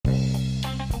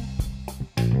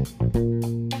Good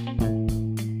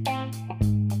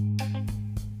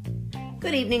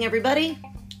evening, everybody.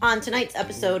 On tonight's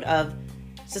episode of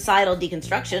Societal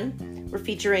Deconstruction, we're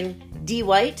featuring D.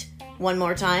 White one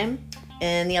more time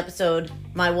in the episode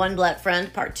My One Black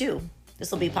Friend Part 2.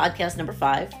 This will be podcast number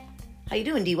 5. How you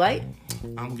doing, D. White?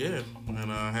 I'm good,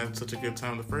 and I had such a good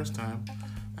time the first time.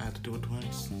 I had to do it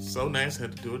twice. So nice, I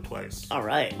had to do it twice. All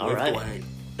right. Dwight.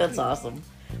 That's awesome.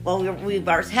 Well, we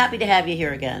are happy to have you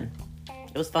here again.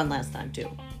 It was fun last time, too.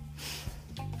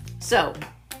 So,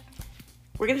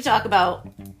 we're going to talk about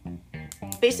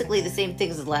basically the same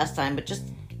things as last time, but just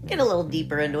get a little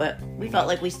deeper into it. We felt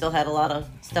like we still had a lot of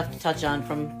stuff to touch on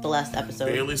from the last episode.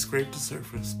 Barely scraped the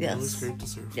surface. Yes. Barely scraped the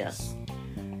surface. Yes.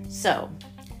 So,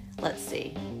 let's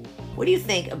see. What do you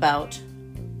think about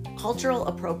cultural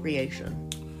appropriation?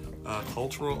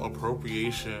 Cultural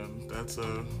appropriation. That's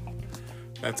a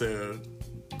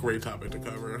great topic to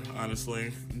cover,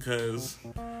 honestly, because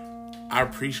I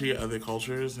appreciate other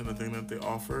cultures and the thing that they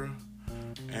offer,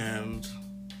 and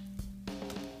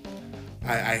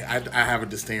I have a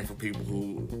disdain for people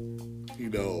who,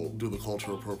 do the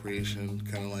cultural appropriation,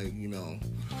 kind of like,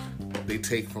 they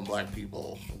take from black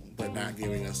people, but not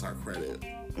giving us our credit.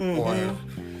 Mm-hmm. Or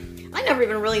I never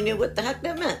even really knew what the heck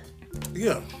that meant.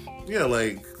 Yeah,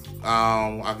 like,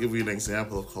 I'll give you an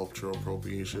example of cultural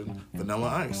appropriation.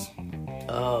 Vanilla Ice.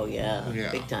 Oh, yeah.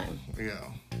 Big time. Yeah.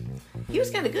 He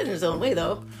was kind of good in his own way,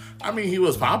 though. I mean, he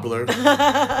was popular.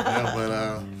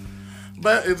 Yeah,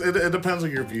 but it depends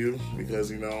on your view,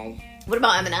 because, What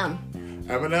about Eminem?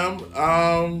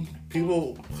 Eminem,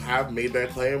 people have made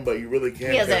that claim, but you really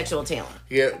can't. He has actual talent.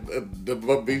 Yeah,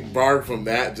 but barred from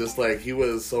that, just like he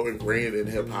was so ingrained in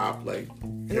hip hop, like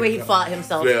the way he fought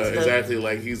himself. Yeah, exactly.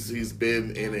 Like he's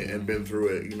been in it and been through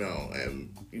it,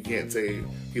 and you can't say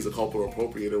he's a cultural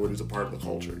appropriator when he's a part of the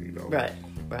culture, Right.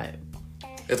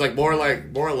 It's like more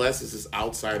or less it's just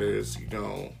outsiders,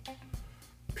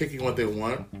 picking what they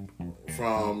want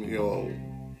from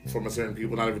from a certain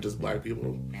people, not even just black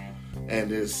people,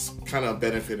 and is kind of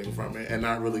benefiting from it and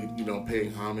not really,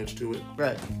 paying homage to it.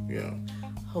 Right. Yeah.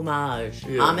 Homage.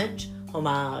 Yeah. Homage.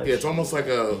 Yeah, it's almost like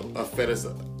a fetish.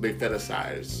 They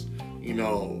fetishize,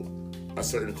 a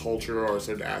certain culture or a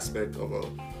certain aspect of a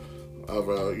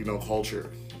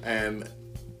culture, and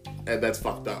that's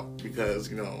fucked up because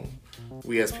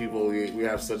we as people we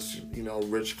have such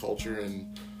rich culture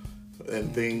and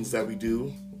things that we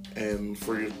do. And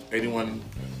for anyone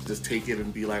to just take it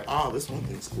and be like, oh, this one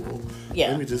thing's cool.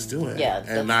 Yeah. Let me just do it. Yeah.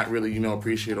 And not really,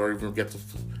 appreciate or even get to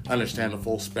understand the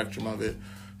full spectrum of it.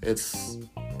 It's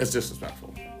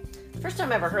disrespectful. The first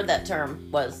time I ever heard that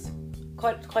term was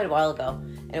quite a while ago.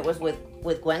 And it was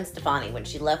with Gwen Stefani when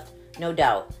she left No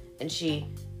Doubt. And she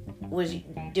was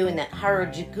doing that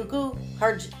Harajuku?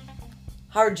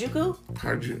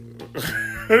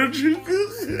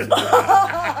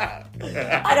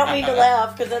 I don't mean to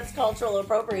laugh because that's cultural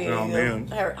appropriation. Oh, man.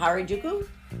 Harajuku?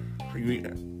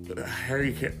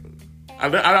 Harry can't. I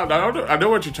know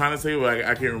what you're trying to say, but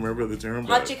I can't remember the term.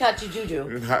 Hachikachi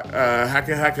Juju.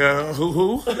 Haka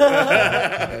hoo.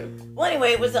 Well,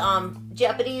 anyway, it was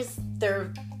Japanese.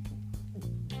 They're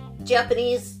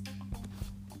Japanese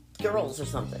girls or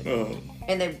something. Oh.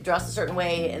 And they dress a certain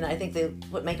way, and I think they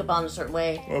put makeup on a certain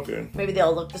way. Okay. Maybe they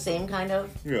all look the same, kind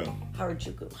of. Yeah.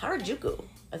 Harajuku.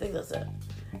 I think that's it.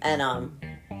 And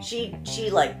she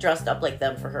like dressed up like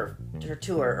them for her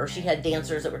tour, or she had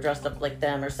dancers that were dressed up like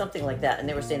them, or something like that. And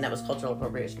they were saying that was cultural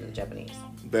appropriation to the Japanese.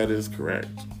 That is correct.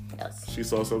 Yes. She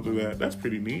saw something that's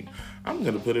pretty neat. I'm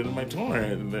gonna put it in my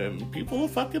torrent, and then people will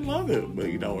fucking love it,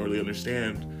 but you don't really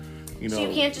understand. So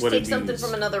you can't just take something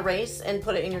from another race and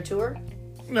put it in your tour?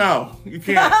 No, you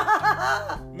can't.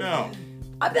 No.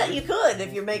 I bet you could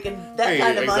if you're making that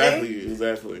kind of money.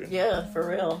 Exactly. Yeah, for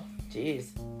real. Jeez.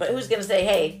 But who's going to say,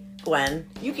 hey, Gwen,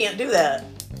 you can't do that?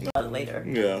 Later.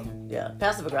 Yeah. Yeah.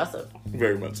 Passive aggressive.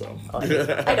 Very much so. Oh,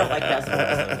 I don't like passive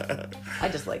aggressive. I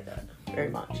just like that very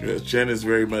much. Yes, Jen is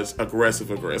very much aggressive.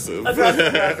 Aggressive.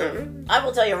 I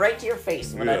will tell you right to your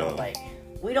face what I don't like.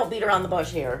 We don't beat around the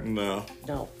bush here. No.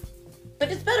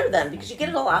 But it's better then because you get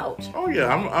it all out. Oh yeah,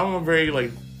 I'm a very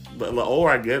the older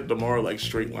I get, the more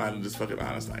straight line and just fucking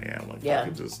honest I am. Yeah.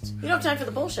 You don't have time for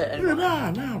the bullshit anymore.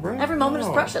 Nah, bro. Every moment is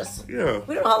precious. Yeah.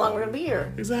 We don't know how long we're gonna be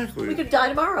here. Exactly. We could die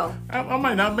tomorrow. I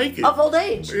might not make it. Of old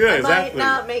age. Yeah, I might exactly.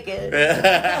 not make it.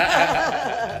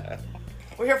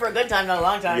 We're here for a good time, not a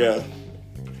long time. Yeah.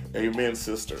 Amen,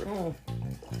 sister.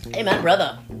 Amen,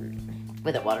 brother.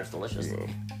 With that water's delicious.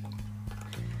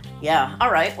 Yeah.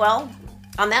 All right. Well,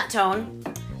 on that tone,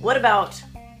 what about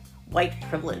white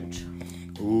privilege?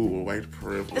 Ooh, white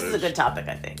privilege. This is a good topic,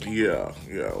 I think. Yeah.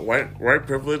 White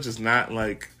privilege is not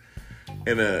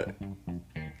in a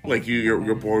like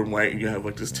you're born white and you have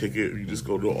like this ticket and you just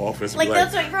go to an office and Like, be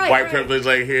that's like, right, white right. privilege,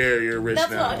 like here you're rich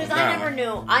That's now. because I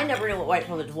never knew what white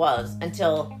privilege was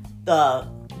until the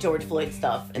George Floyd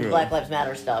stuff and Black Lives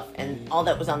Matter stuff and all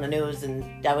that was on the news,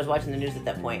 and I was watching the news at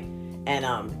that point, and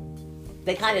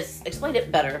they kind of explained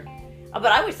it better. But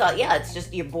I always thought, yeah, it's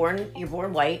just you're born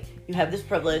white. You have this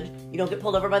privilege. You don't get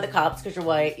pulled over by the cops because you're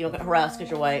white. You don't get harassed because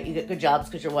you're white. You get good jobs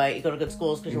because you're white. You go to good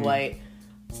schools because you're white.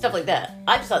 Stuff like that.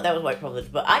 I just thought that was white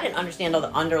privilege, but I didn't understand all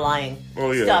the underlying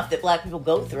stuff that Black people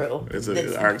go through.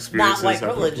 Our experiences not white are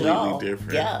privilege completely at all.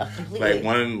 different. Yeah, completely. Like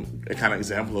one kind of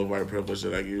example of white privilege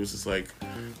that I use is like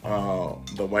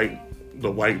the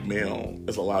white male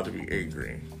is allowed to be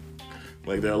angry.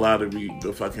 Like, they're allowed to be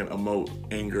the fucking emote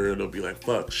anger. They'll be like,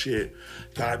 fuck, shit,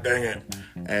 god dang it.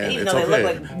 And even it's though okay.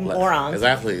 they look like morons.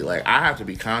 Exactly. Like, I have to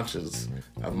be conscious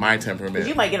of my temperament.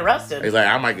 You might get arrested. It's like,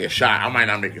 I might get shot. I might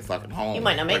not make it fucking home. You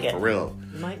might not make it. For real.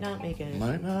 You might not make it.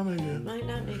 Might not make it. Might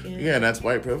not make it. Yeah, and that's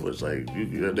white privilege. Like,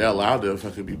 they're allowed to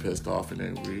fucking be pissed off and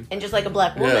angry. And just like a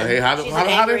Black woman. Yeah, hey, how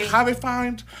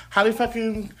they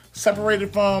fucking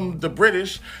separated from the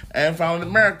British and found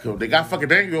America? They got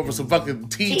fucking angry over some fucking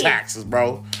tea taxes,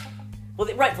 bro.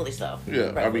 Well, rightfully so.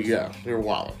 Yeah, rightfully they were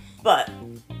wild. But,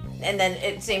 and then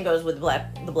it same goes with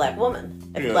the black woman.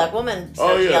 If the Black woman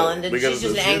starts yelling, then she's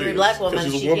just an angry Black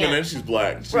woman. She's a woman and she's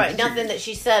Black. Right, nothing that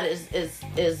she said is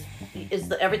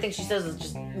everything she says is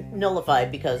just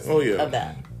nullified because of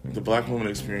that. The Black woman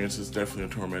experience is definitely a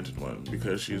tormented one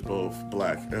because she's both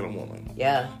Black and a woman.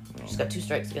 Yeah, she's got 2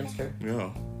 strikes against her. Yeah.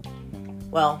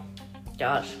 Well,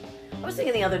 gosh, I was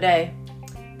thinking the other day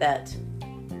that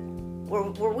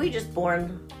were we just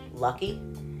born lucky?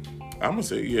 I'm gonna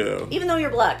say yeah. Even though you're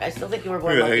Black, I still think you were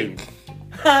born lucky.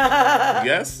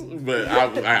 Yes, but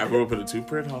I grew up in a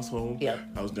 2-parent household. Yep.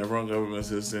 I was never on government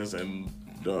assistance, and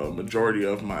the majority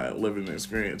of my living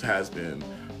experience has been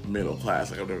middle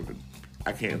class. Like, I've never been.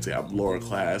 I can't say I'm lower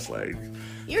class. Like,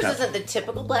 yours isn't the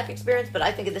typical Black experience, but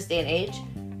I think at this day and age,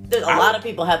 a lot of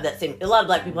people have that same. A lot of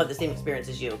Black people have the same experience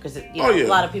as you because a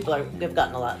lot of people have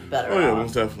gotten a lot better. Oh yeah,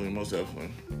 most definitely.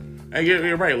 And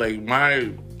you're right. Like,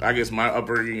 I guess my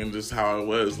upbringing and just how it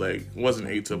was, like, wasn't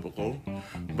atypical.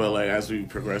 But like, as we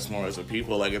progress more as a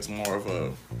people, like, it's more of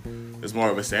a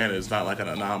standard. It's not like an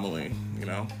anomaly, you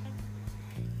know.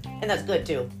 And that's good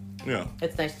too. Yeah.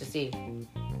 It's nice to see.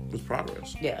 It's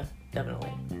progress. Yeah,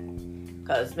 definitely.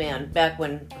 Because man, back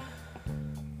when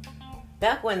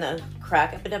the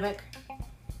crack epidemic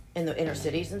in the inner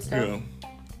cities and stuff,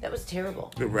 that was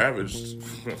terrible. It ravaged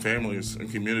families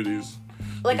and communities.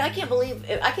 Like, I can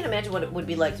imagine what it would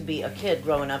be like to be a kid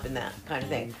growing up in that kind of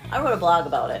thing. I wrote a blog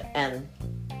about it, and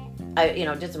I,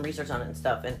 did some research on it and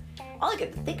stuff, and all I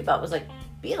could think about was, like,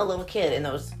 being a little kid in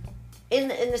those, in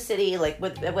the city, like,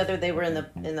 whether they were in the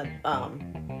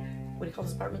what do you call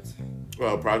those apartments?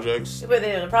 Projects. Whether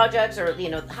they were in the projects or,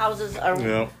 houses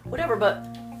or whatever,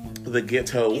 but the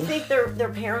ghetto. You think their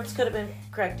parents could have been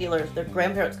crack dealers, their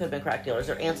grandparents could have been crack dealers,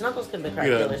 their aunts and uncles could have been crack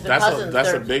dealers, their cousins,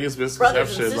 that's their the biggest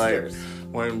misconception. Like,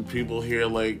 when people hear,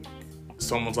 like,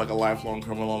 someone's like a lifelong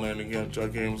criminal and again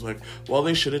drug games, like, well,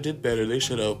 they should have did better. They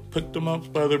should have picked them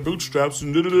up by their bootstraps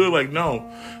and da-da-da. Like, no.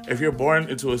 If you're born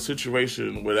into a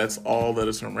situation where that's all that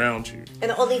is around you.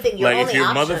 And the only thing, if your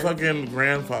motherfucking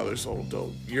grandfather sold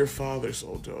dope, your father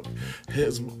sold dope,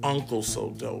 his uncle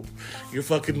sold dope, your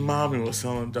fucking mommy was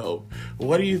selling dope,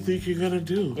 what do you think you're gonna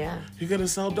do? Yeah. You're gonna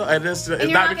sell dope. And it's you're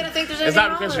not gonna think there's anything wrong with it. It's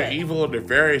not because you're evil or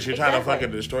nefarious. You're trying to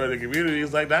fucking destroy the community.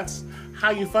 It's like, that's how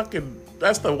you fucking,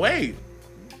 that's the way.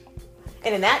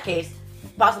 And in that case,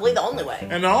 possibly the only way.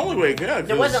 And the only way, yeah.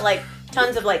 There wasn't, like,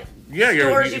 tons of, like,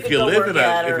 stores if you live in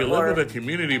a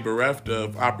community bereft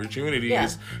of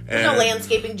opportunities, there's no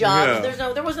landscaping jobs.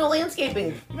 There was no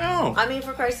landscaping. No. I mean,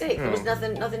 for Christ's sake, there was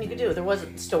nothing you could do. There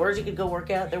wasn't stores you could go work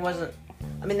at. There wasn't.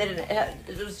 I mean,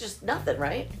 it was just nothing,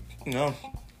 right? No.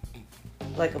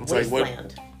 Like a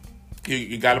wasteland.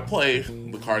 You got to play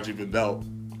the cards you've been dealt.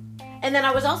 And then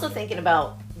I was also thinking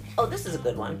about. Oh, this is a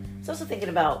good one. I was also thinking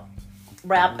about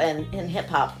rap and hip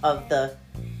hop of the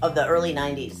early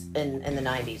 90s and the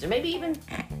 90s, or maybe even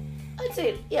I'd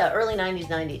say early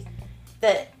 90s,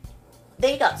 that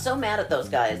they got so mad at those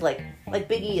guys like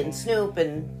Biggie and Snoop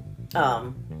and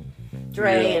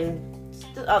Dre and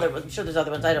other. I'm sure there's other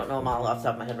ones. I don't know them all off the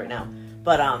top of my head right now,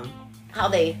 but how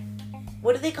they,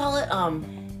 what do they call it?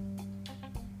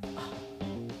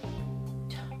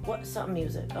 What something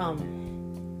music?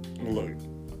 Look.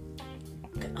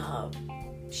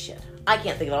 Shit. I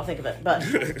can't think of it. I'll think of it. But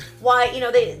why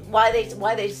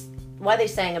why they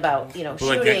sang about, shooting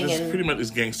this and pretty much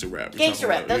is gangster rap. Gangster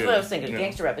rap. That's yeah. what I was thinking. Yeah.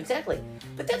 Gangster rap, exactly.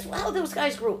 But that's how those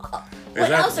guys grew up. What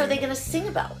Exactly. else are they going to sing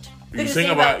about? They're You going to sing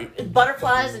sing about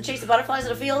butterflies and chasing butterflies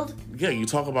in a field? Yeah, you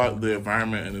talk about the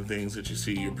environment and the things that you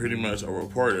see. You're pretty much a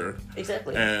reporter.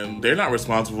 Exactly. And they're not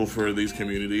responsible for these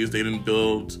communities. They didn't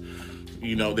build,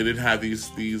 they didn't have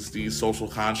these social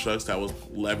constructs that was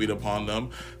levied upon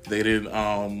them. They didn't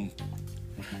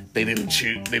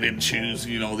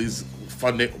choose,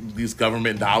 these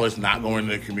government dollars not going to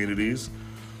their communities.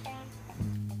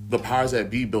 The powers that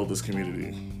be built this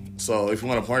community. So if you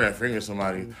want to point a finger at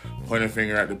somebody, point a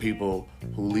finger at the people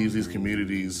who leave these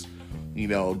communities,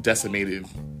 decimated,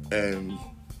 and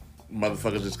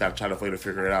motherfuckers just got to try to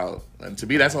figure it out. And to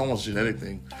me, that's almost a genetic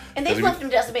thing. And they've left them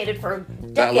decimated for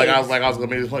decades. Like I was going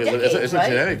to make this point. It's a right?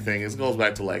 genetic thing. It goes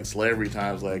back to like slavery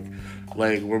times, like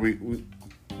where we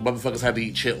motherfuckers had to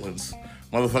eat chitlins.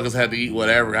 Motherfuckers had to eat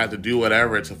whatever, had to do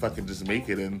whatever to fucking just make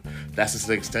it, and that's just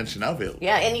an extension of it.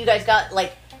 Yeah, and you guys got,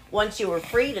 once you were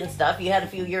freed and stuff, you had a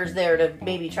few years there to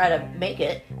maybe try to make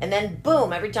it, and then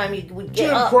boom, every time you would get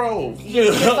Jim up, Crow.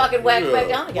 you fucking whacked back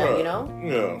down again, right.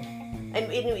 Yeah.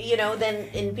 And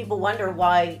then people wonder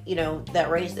why, that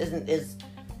race is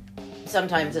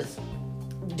sometimes is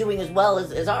doing as well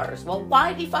as ours. Well,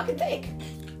 why do you fucking think?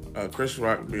 Chris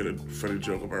Rock made a funny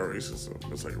joke about racism.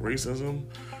 It's like racism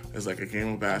is like a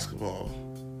game of basketball,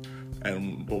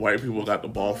 and the white people got the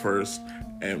ball first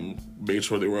and made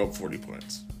sure they were up 40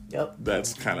 points. Yep.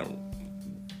 That's kind of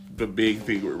the big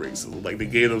thing with racism. Like, they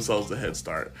gave themselves the head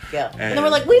start. Yeah. And then we're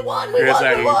like, we won. You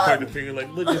point the finger like,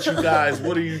 look at you guys.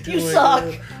 What are you doing? You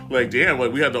suck. Like, damn,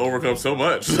 we had to overcome so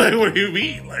much. Like, what do you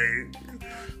mean?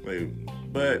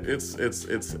 But it's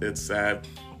sad,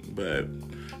 but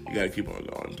you gotta keep on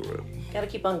going through it. Gotta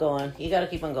keep on going. You gotta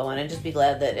keep on going and just be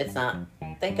glad that it's not,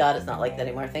 thank God it's not like that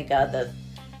anymore. Thank God that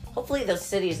hopefully those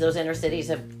cities, those inner cities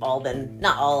have all been,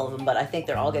 not all of them, but I think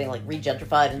they're all getting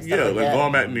re-gentrified and stuff like that.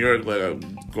 Going back to New York,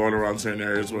 going around certain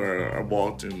areas where I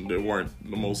walked and they weren't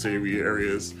the most savory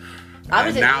areas.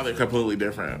 Now they're completely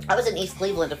different. I was in East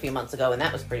Cleveland a few months ago and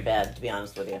that was pretty bad, to be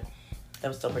honest with you. That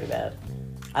was still pretty bad.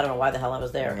 I don't know why the hell I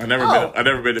was there. I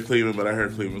never been to Cleveland, but I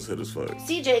heard Cleveland's hit as fuck.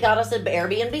 CJ got us an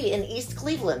Airbnb in East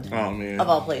Cleveland. Oh, man. Of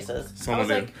all places.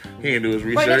 Someone he didn't do his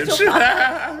research.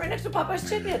 Right next to Popeye's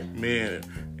Chicken. Man,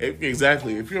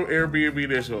 exactly. If you're Airbnb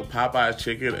there's a Popeye's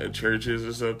Chicken at churches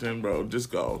or something, bro,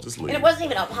 just go. Just leave. And it wasn't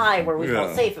even up high where we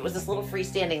felt safe. It was this little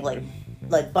freestanding,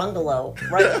 like bungalow,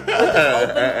 right? with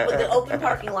the open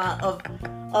parking lot of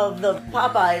the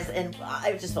Popeyes. And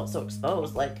I just felt so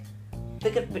exposed.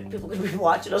 People could be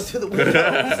watching us through the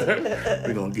windows.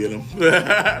 We gonna get them.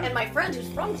 And my friend who's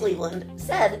from Cleveland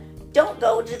said, don't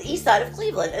go to the east side of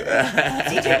Cleveland. And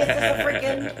CJ gets us a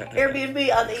freaking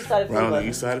Airbnb on the east side of Cleveland. On the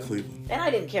east side of Cleveland. And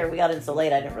I didn't care. We got in so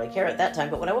late, I didn't really care at that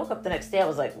time. But when I woke up the next day, I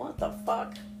was like, what the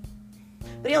fuck?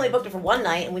 But he only booked it for one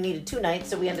night, and we needed 2 nights,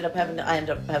 so I ended up having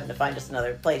to find us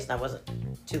another place, and I wasn't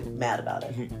too mad about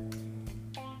it.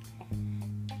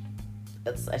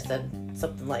 I said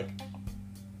something like,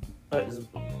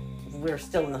 we're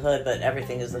still in the hood, but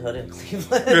everything is the hood in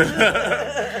Cleveland.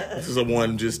 This is a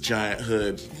one just giant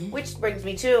hood. Which brings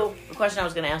me to the question I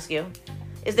was going to ask you.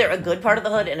 Is there a good part of the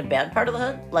hood and a bad part of the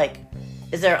hood?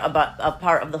 Is there a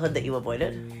part of the hood that you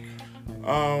avoided?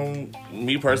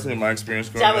 Me personally, in my experience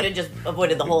growing I would have just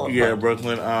avoided the whole Yeah, hood.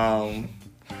 Brooklyn. I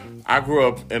grew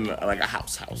up in a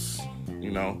house,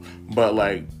 but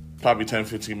probably 10,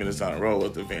 15 minutes down the road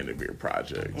with the Vanderveer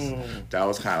projects. That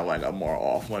was kind of a more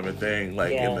off-limit thing. In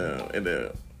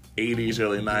the 80s,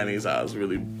 early 90s, I was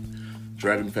really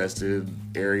drug-infested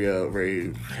area,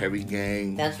 very heavy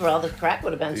gang. That's where all the crack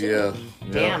would have been, too. Yeah.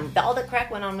 Damn. All the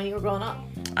crack went on when you were growing up.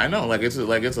 I know. It's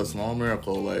a small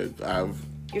miracle. You're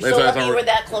so lucky you were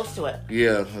that close to it.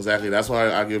 Yeah, exactly. That's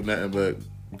why I give nothing but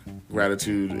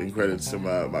gratitude and credit to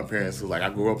my parents. Cause I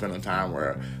grew up in a time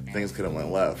where things could have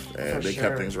went left, and they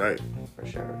kept things right. For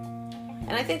sure.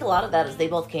 And I think a lot of that is they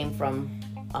both came from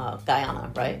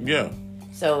Guyana, right? Yeah.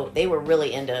 So they were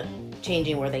really into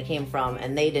changing where they came from,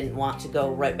 and they didn't want to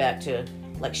go right back to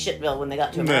Shitville when they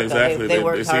got to America. Yeah, exactly. They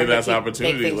worked see hard it as to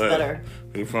opportunity. make things better.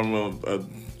 You're from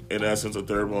in essence a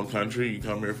third world country. You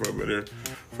come here for a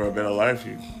better life.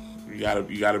 You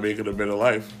gotta make it a better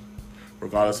life,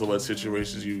 regardless of what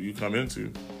situations you come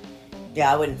into.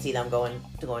 Yeah, I wouldn't see them going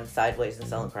sideways and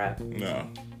selling crap. No.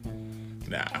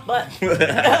 Nah. But you're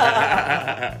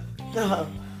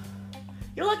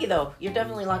lucky though. You're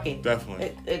definitely lucky.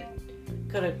 Definitely. It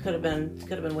could have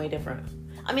been way different.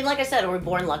 I mean, like I said, were we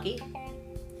born lucky?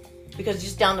 Because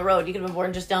just down the road, you could have been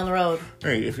born just down the road.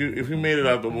 Hey, if you made it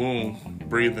out the womb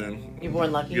breathing. You're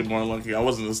born lucky. You're born lucky. I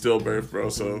wasn't a stillbirth, bro,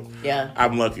 so Yeah.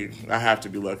 I'm lucky. I have to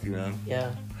be lucky, man.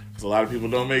 Yeah. Because a lot of people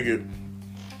don't make it.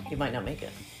 You might not make it.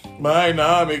 Might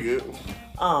not make it.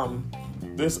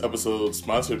 This episode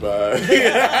sponsored by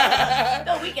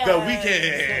The Weeknd. The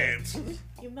Weeknd.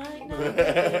 You might not make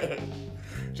it.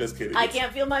 Just kidding. I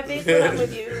can't feel my face when I'm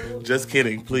with you. Just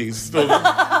kidding, please.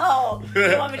 Oh,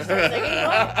 you want me to start singing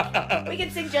one? We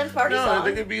can sing Jen's party No, song.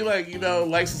 they could be like,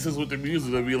 licenses with the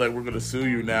music. They'll be like, we're going to sue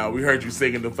you now. We heard you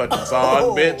singing the fucking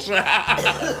song, bitch.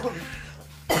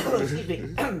 Excuse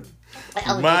me.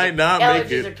 Might not make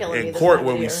Allergies are it killing me in this court time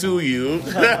when of we year. sue you.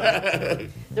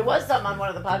 There was something on one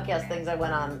of the podcast things I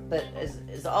went on that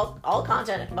is all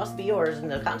content must be yours, and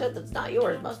the content that's not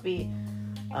yours must be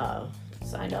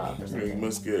signed off or You something.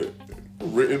 must get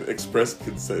written express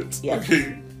consent. Yes.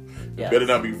 Okay? Yes. Better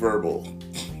not be verbal.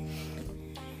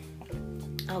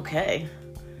 Okay.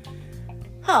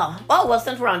 Huh. Oh, well,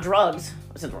 since we're on drugs.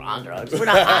 Since we're on drugs. We're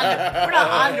not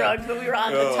on drugs, but we were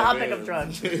on the Oh, topic man. of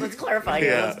drugs. Let's clarify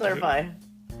here. Yeah. Let's clarify.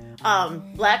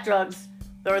 Black drugs,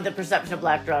 or the perception of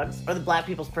black drugs, or the black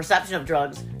people's perception of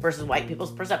drugs versus white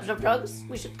people's perception of drugs,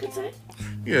 we should consider.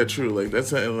 Yeah, true. Like, that's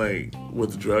something, like,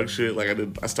 with the drug shit, like,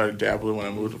 I started dabbling when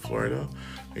I moved to Florida.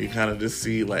 And you kind of just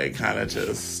see, like, kind of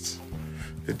just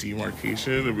the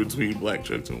demarcation in between black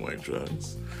drugs and white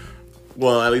drugs.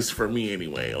 Well, at least for me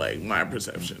anyway, like, my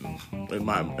perception in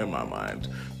my mind.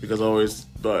 Because I always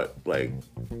thought, like,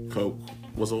 Coke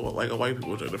was a white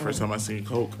people drug. The first time I seen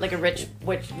Coke. Like a rich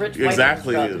white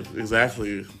Exactly, man's drug.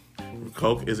 exactly.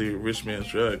 Coke is a rich man's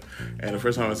drug. And the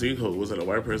first time I seen Coke was at a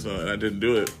white person, and I didn't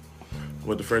do it.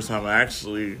 But the first time I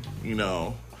actually,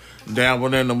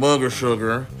 dabbled in the mug of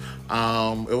sugar,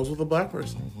 it was with a black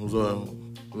person. It was a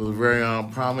very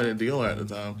prominent dealer at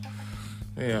the time.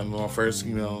 And my first,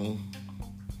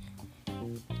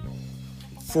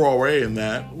 foray in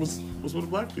that was with a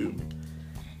black dude.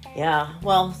 Yeah.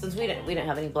 Well, since we didn't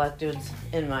have any black dudes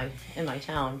in my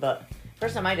town, but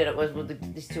first time I did it was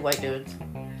with these two white dudes,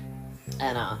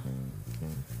 and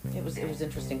it was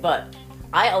interesting. But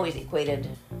I always equated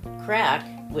crack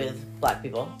with black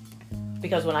people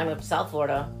because when I moved to South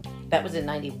Florida, that was in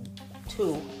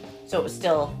 '92, so it was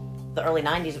still the early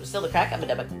 '90s. It was still the crack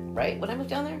epidemic, right? When I moved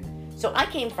down there, so I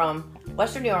came from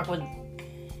Western New York with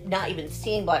not even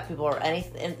seeing black people or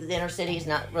anything in the inner cities,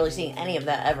 not really seeing any of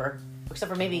that ever,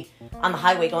 except for maybe on the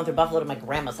highway going through Buffalo to my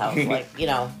grandma's house,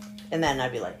 and then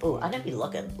I'd be like, ooh, I'd be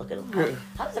looking,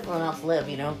 how does everyone else live,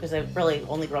 because I really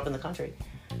only grew up in the country.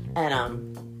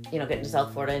 And, getting to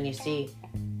South Florida and you see,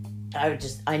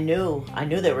 I knew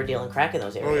they were dealing crack in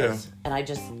those areas. Oh, yeah.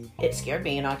 And it scared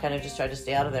me, I kind of just tried to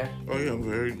stay out of there. Oh yeah,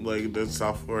 very like the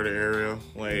South Florida area,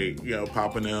 like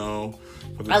Pompano.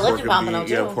 I lived in Pompano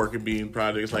too. Yeah, Pork and Bean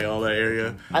projects, like all that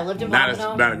area. I lived in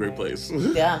Pompano. Not a great place.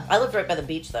 Yeah, I lived right by the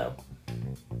beach though,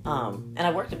 and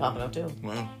I worked in Pompano too.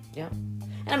 Wow. Yeah,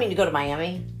 and you go to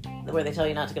Miami, where they tell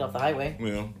you not to get off the highway.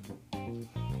 Yeah.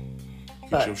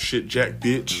 But Get your shit jacked,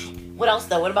 bitch. what else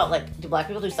though? What about do black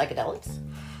people do psychedelics?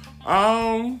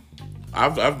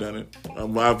 I've done it.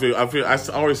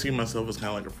 I always see myself as kind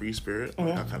of like a free spirit.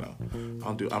 Mm-hmm.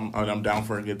 Like I'm down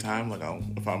for a good time. Like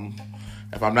if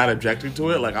I'm not objecting to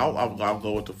it, like I'll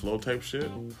go with the flow type shit.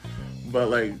 But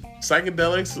like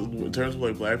psychedelics, in terms of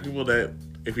like black people, that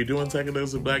if you're doing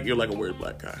psychedelics with black, you're like a weird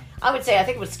black guy. I would say I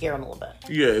think it would scare them a little bit.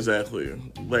 Yeah, exactly.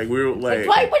 Like we were like,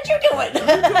 Why? What you doing? doing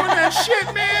that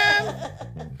shit,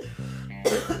 man.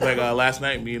 Like last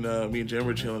night, me and Jim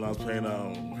were chilling. I was playing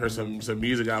heard some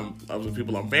music of the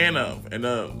people I'm a fan of, and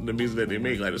the music that they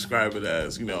make, I describe it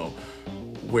as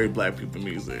weird black people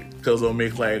music, because they'll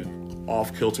make like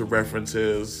off kilter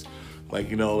references, like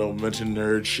they'll mention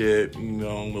nerd shit.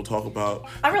 They'll talk about.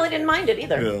 I really didn't mind it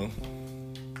either.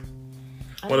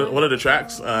 One of the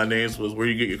tracks names was "Where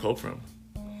You Get Your Coke From."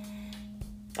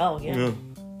 Oh yeah.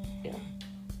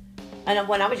 And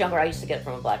when I was younger, I used to get it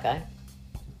from a black guy.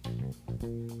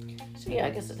 So yeah,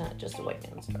 I guess it's not just a white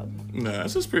man's drug. Nah,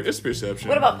 it's perception.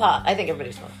 What about pot? I think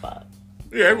everybody smokes pot.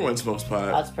 Yeah, everyone smokes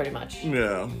pot. That's pretty much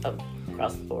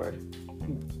across the board.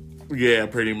 Yeah,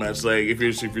 pretty much. Like if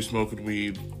you're smoking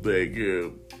weed, like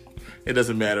it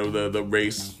doesn't matter the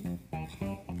race.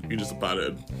 You're just a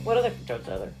pothead. What other drugs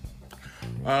are there?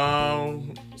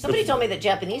 Somebody told me that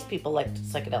Japanese people liked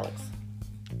psychedelics.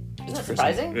 Isn't that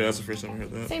surprising? Yeah, that's the first time I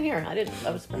heard that. Same here.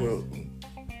 I was surprised. Well,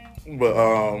 but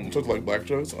talk like black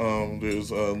drugs. There's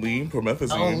lean,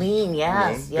 promethazine. Oh, lean,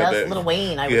 yes, yes. Lil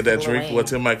Wayne. I that was drink. Wayne.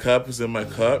 What's in my cup is in my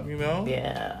cup.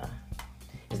 Yeah.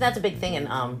 Isn't that a big thing in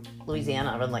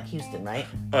Louisiana, or in like Houston, right?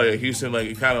 Oh yeah, Houston. Like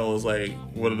it kind of was like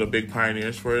one of the big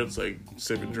pioneers for it. It's like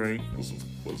sip and drink.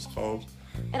 What it's called.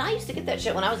 And I used to get that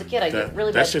shit when I was a kid. I get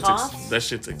really bad coughs. That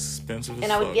shit's expensive as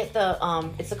and fuck. I would get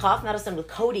it's the cough medicine with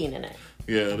codeine in it.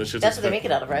 Yeah, that shit's That's what they make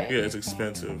it out of, right? Yeah, it's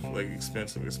expensive. Like,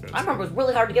 expensive. I remember it was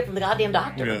really hard to get from the goddamn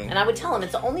doctor. Yeah. And I would tell him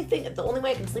it's the only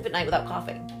way I can sleep at night without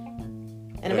coughing.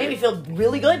 And it made me feel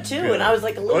really good, too. Yeah. And I was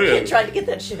like a little kid trying to get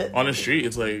that shit. On the street,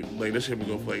 it's like this shit would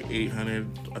go for like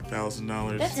 $800,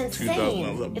 $1,000. That's insane.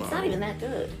 $2,000 it's not even that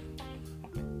good.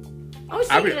 I was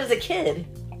thinking as a kid.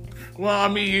 Well, I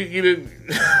mean, you didn't...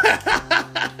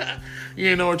 you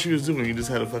didn't know what you was doing. You just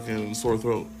had a fucking sore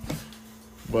throat.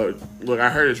 But look, I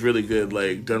heard it's really good,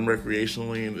 like done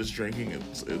recreationally and just drinking.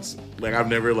 It's like I've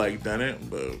never like done it,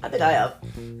 but I think I have.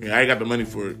 Yeah, I ain't got the money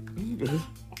for it.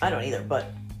 I don't either, but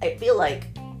I feel like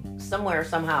somewhere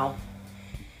somehow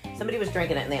somebody was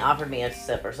drinking it and they offered me a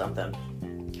sip or something.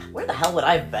 Where the hell would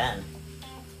I have been?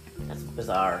 That's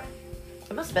bizarre.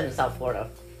 I must have been in South Florida.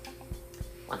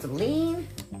 Want some lean?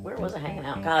 Where was I hanging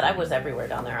out? God, I was everywhere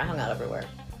down there. I hung out everywhere.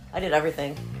 I did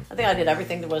everything. I think I did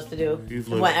everything there was to do.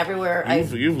 Went everywhere.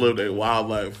 You've lived a wild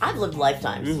life. I've lived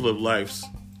lifetimes. You've lived lives.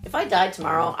 If I died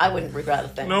tomorrow, I wouldn't regret a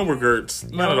thing. No regrets.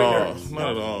 Not at all.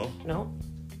 Not at all. No.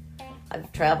 I've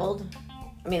traveled.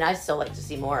 I mean, I still like to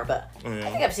see more, but I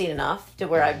think I've seen enough to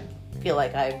where I feel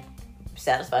like I'm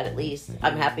satisfied at least.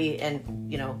 I'm happy and,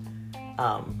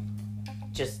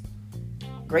 just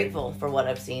grateful for what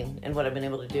I've seen and what I've been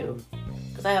able to do.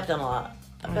 Because I have done a lot.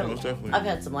 I've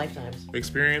had some lifetimes.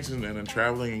 Experience and then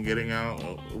traveling and getting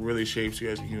out really shapes you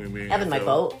as a human being. Having my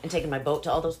boat and taking my boat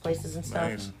to all those places and stuff.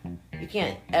 Nice. You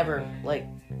can't ever,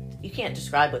 you can't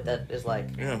describe what that is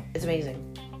like. Yeah. It's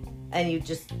amazing. And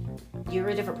you're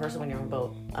a different person when you're on a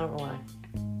boat. I don't know why.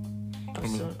 I'm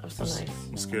so nice.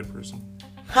 I'm a scared person.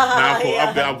 I'm cool.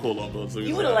 Yeah. I'm cool on boats.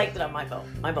 You would have liked it on my boat.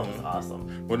 My boat was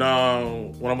awesome. When I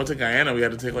went to Guyana, we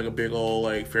had to take like a big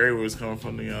old ferry where was coming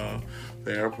from the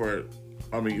airport.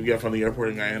 I mean, you got from the airport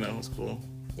in Guyana. It was cool.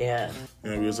 Yeah.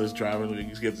 We was just driving. We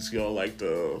get to see all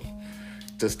the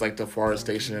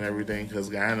forestation and everything because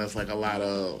Guyana's like a lot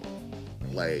of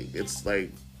it's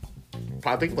like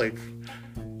I think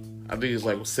it's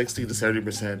like 60 to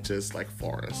 70% just like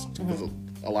forest because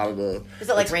a lot of the. Is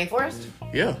it like rainforest?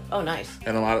 Yeah. Oh, nice.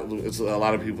 And a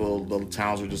lot of people. The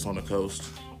towns are just on the coast.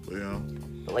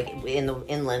 But like in the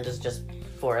inland is just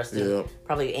forest. And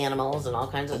probably animals and all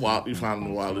kinds of. You find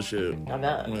the wildest shit. I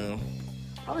bet. Yeah.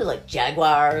 Probably like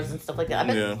jaguars and stuff like that. I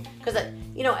bet. Yeah. Because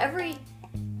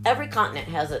every continent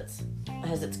has its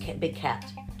big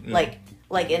cat. Yeah.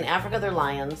 Like in Africa, they're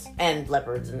lions and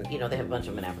leopards, and they have a bunch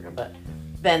of them in Africa. But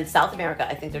then South America,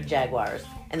 I think they're jaguars,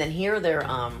 and then here they're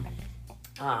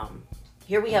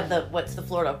here we have the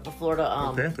Florida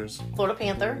Panthers. Florida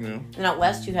panther. Yeah. And out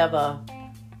west you have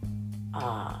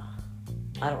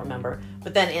I don't remember.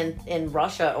 But then in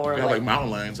Russia or like mountain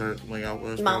lions are like out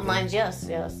west. Mountain lions, yes.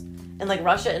 And like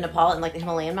Russia and Nepal and like the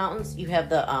Himalayan mountains, you have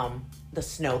the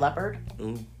snow leopard.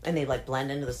 Ooh. And they like blend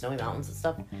into the snowy mountains and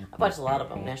stuff. I watched a lot of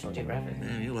them, National Geographic.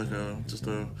 Man, you're like just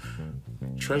a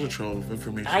treasure trove of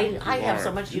information. I have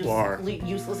so much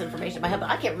useless information in my head, but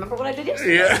I can't remember what I did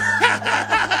yesterday. Yeah.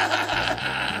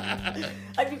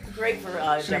 I'd be great for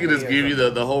she could just give you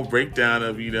the whole breakdown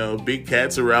of big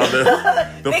cats around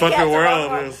the fucking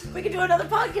world. We could do another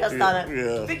podcast on it.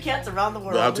 Yeah. Big cats around the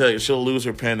world. I'll tell you, she'll lose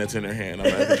her pen that's in her hand.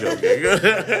 I'm not joking.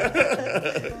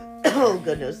 Oh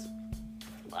goodness.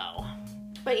 Wow.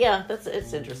 But yeah,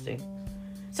 it's interesting.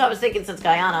 So I was thinking, since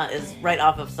Guyana is right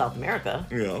off of South America,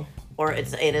 or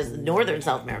it is northern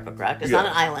South America, correct? It's not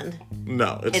an island.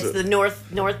 No, it's the north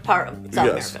part of South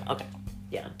America. Okay.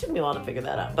 Yeah, it took me a while to figure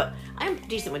that out, but I'm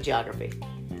decent with geography,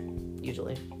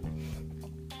 usually.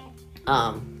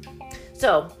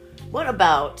 So what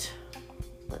about?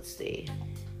 Let's see.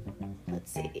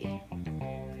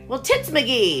 Well, Tits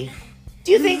McGee,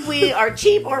 do you think we are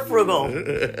cheap or frugal?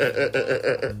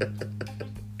 That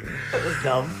was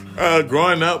dumb.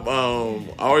 Growing up, I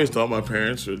always thought my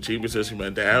parents were cheap, especially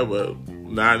my dad, but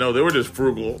now I know they were just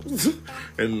frugal.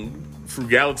 And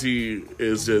frugality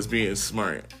is just being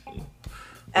smart.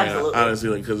 Absolutely. And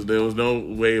honestly, because there was no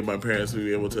way my parents would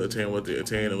be able to attain what they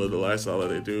attain and live the lifestyle that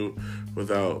they do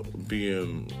without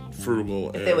being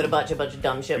frugal. If they would have bought you a bunch of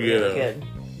dumb shit when you were a kid.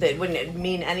 That wouldn't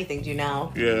mean anything to you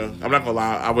now. Yeah. I'm not gonna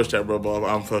lie, I wish that rub off.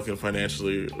 I'm fucking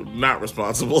financially not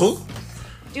responsible.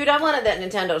 Dude, I wanted that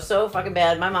Nintendo so fucking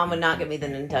bad. My mom would not get me the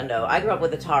Nintendo. I grew up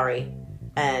with Atari,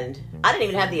 and I didn't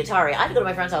even have the Atari. I had to go to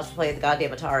my friend's house to play the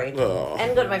goddamn Atari,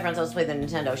 and go to my friend's house to play the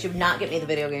Nintendo. She would not get me the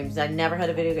video games. I never had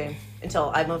a video game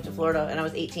until I moved to Florida, and I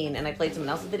was 18, and I played someone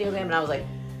else's video game, and I was like,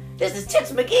 this is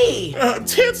Tits McGee!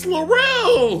 Tits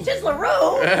LaRue! Tits LaRue!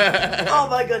 Oh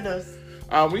my goodness.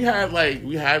 We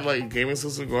had gaming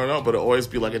system growing up, but it always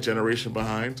be like a generation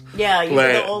behind. Yeah, you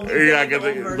like the old, I get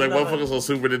like motherfuckers on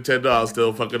Super Nintendo. I was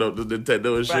still fucking up the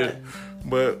Nintendo and shit.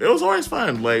 But it was always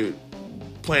fun, like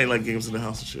playing like games in the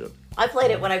house and shit. I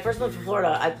played it when I first moved to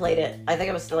Florida. I played it. I think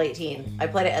I was still 18. I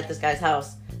played it at this guy's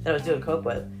house that I was doing coke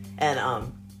with, and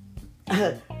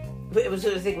it was.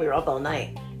 I think we were up all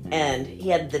night, and he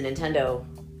had the Nintendo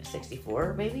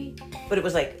 64 maybe, but it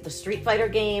was like the Street Fighter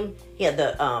game. He had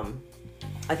the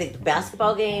I think the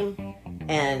basketball game,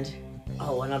 and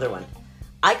another one.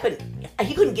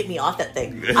 He couldn't get me off that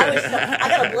thing. I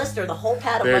got a blister. The whole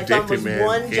pad of my thumb was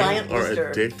one giant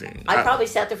blister. Addicting. I probably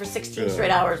sat there for 16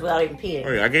 straight hours without even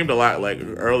peeing. I gamed a lot like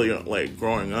early, like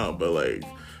growing up, but like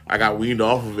I got weaned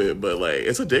off of it. But like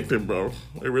it's addicting, bro.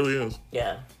 It really is.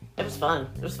 Yeah, it was fun.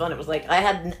 It was fun. It was like I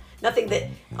had nothing that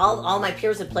all my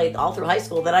peers had played all through high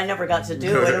school that I never got to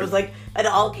do, and it was like it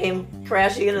all came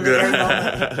crashing into the very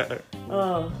moment.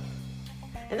 Oh,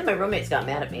 and then my roommates got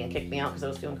mad at me and kicked me out because I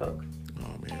was doing coke.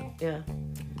 Oh man. Yeah.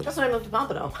 That's when I moved to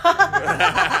Pompano.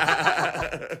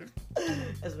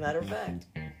 As a matter of fact.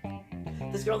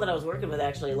 This girl that I was working with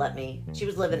actually let me. She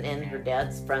was living in her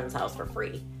dad's friend's house for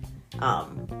free.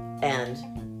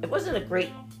 And it wasn't a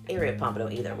great area of Pompano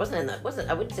either. It wasn't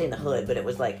I wouldn't say in the hood, but it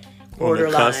was like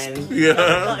borderline.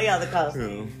 Yeah, the cusp.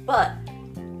 Yeah. But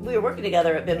we were working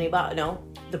together at the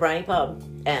Briny Pub,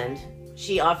 and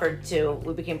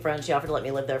we became friends. She offered to let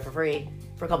me live there for free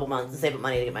for a couple months and save up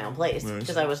money to get my own place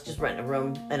because I was just renting a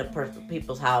room in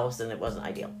people's house and it wasn't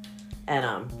ideal. And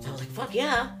so I was like, fuck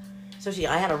yeah. So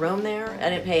I had a room there. I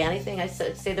didn't pay anything. I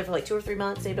stayed there for like 2 or 3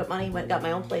 months, saved up money, went and got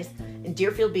my own place in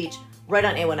Deerfield Beach, right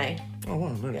on A1A. Oh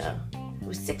wow, nice. Yeah, it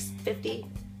was $650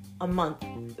 a month.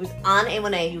 It was on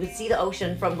A1A. You could see the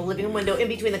ocean from the living room window in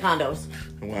between the condos.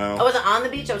 Wow. I wasn't on the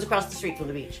beach. I was across the street from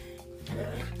the beach.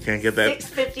 Can't get that.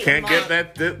 $650 Can't get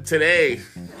that today.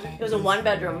 It was a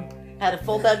 1-bedroom. Had a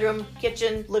full bedroom,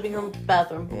 kitchen, living room,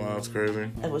 bathroom. Wow, that's crazy.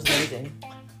 It was amazing.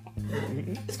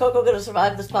 Is Coco going to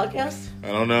survive this podcast? I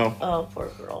don't know. Oh, poor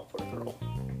girl, poor girl.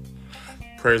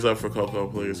 Prayers up for Coco,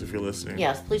 please, if you're listening.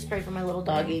 Yes, please pray for my little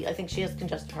doggy. I think she has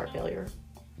congestive heart failure.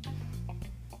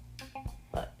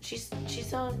 But she's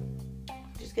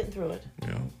getting through it.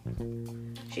 Yeah.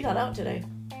 She got out today.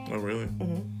 Oh, really?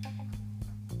 Mm-hmm.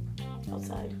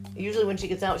 Outside. Usually when she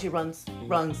gets out, she runs.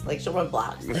 Like, she'll run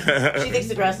blocks. Like, she thinks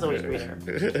the grass is always greener.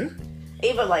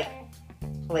 Ava, like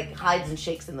hides and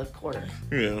shakes in the corner.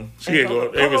 Yeah. She ain't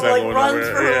going. Ava's not going runs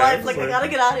nowhere. for her life. Like, I gotta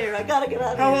get out of here. I gotta get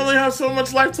out of here. I only have so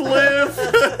much life to live.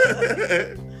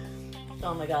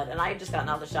 Oh my god! And I had just gotten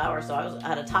out of the shower, so I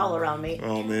had a towel around me.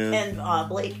 Oh man! And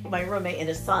Blake, my roommate, and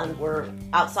his son were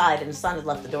outside, and his son had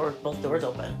left both doors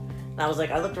open. And I was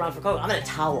like, I looked around for Coco. I'm in a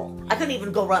towel. I couldn't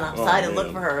even go run outside and look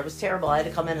for her. It was terrible. I had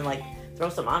to come in and like throw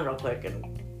some on real quick.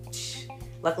 And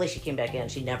luckily, she came back in.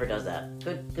 She never does that.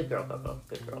 Good girl, Coco.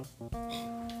 Good girl.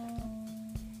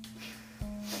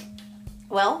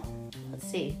 Well, let's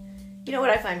see. You know what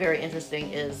I find very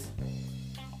interesting is,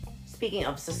 speaking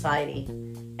of society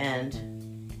and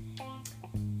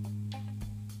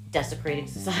desecrating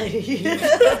society.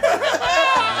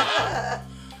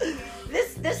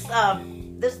 This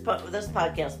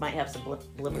podcast might have some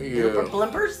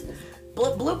bloopers.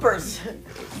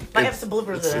 Might have some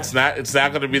bloopers in it. It's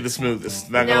not going to be the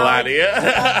smoothest. Not going to lie to you.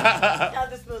 Not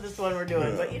the smoothest one we're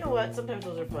doing, but you know what? Sometimes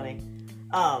those are funny.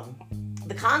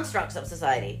 The constructs of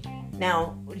society.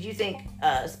 Now, do you think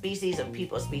a species of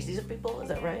people? Is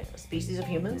that right? A species of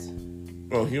humans?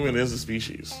 Well, human is a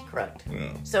species. Correct.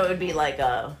 Yeah. So it would be like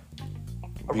a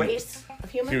race of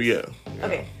humans? Yeah.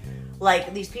 Okay.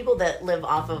 Like these people that live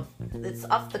off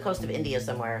the coast of India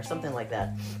somewhere, something like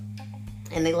that.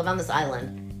 And they live on this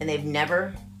island,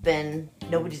 and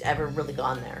nobody's ever really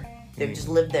gone there. They've just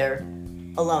lived there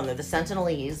alone. They're the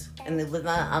Sentinelese, and they've lived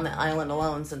on the island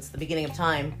alone since the beginning of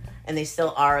time, and they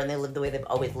still are, and they live the way they've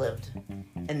always lived.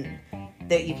 And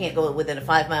you can't go within a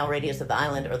 5-mile radius of the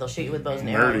island, or they'll shoot you with bows and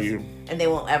arrows. Murder you. And they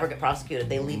won't ever get prosecuted.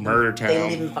 They leave Murder them. town. They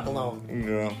leave them the fuck alone.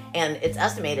 Yeah. And it's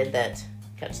estimated that,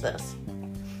 catch this,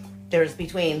 there's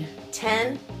between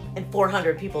 10 and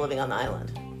 400 people living on the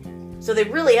island. So they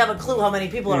really have a clue how many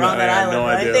people are on that island, no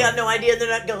right? idea. They have no idea.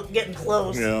 They're not getting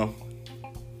close. Yeah.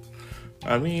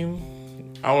 I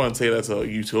mean, I wouldn't say that's a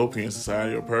utopian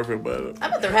society or perfect, but I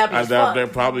bet they're happy as fuck.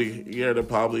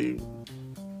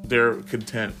 They're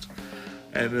content.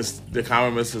 And it's the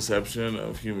common misconception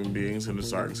of human beings and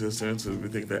our existence is we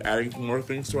think that adding more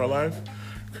things to our life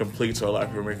completes our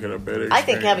life or making it a better experience. I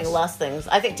think having less things,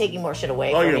 taking more shit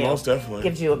away from you most definitely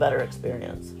gives you a better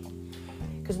experience.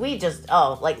 Because we just,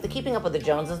 like the keeping up with the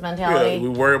Joneses mentality. Yeah, we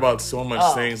worry about so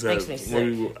much things that makes me sick.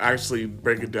 when we actually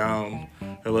break it down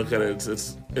and look at it.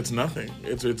 It's nothing.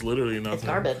 It's literally nothing. It's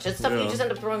garbage. It's stuff you just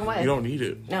end up throwing away. You don't need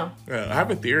it. No. Yeah, I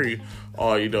have a theory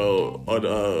on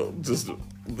just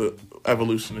the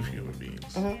evolution of human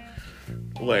beings.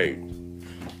 Mm-hmm. Like,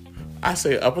 I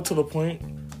say up until the point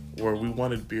where we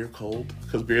wanted beer cold,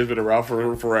 because beer's been around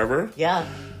for forever. Yeah.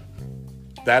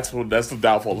 That's the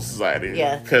downfall of society.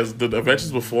 Yeah. Because the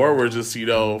inventions before were just,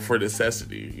 for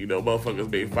necessity.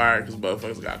 Motherfuckers made fire because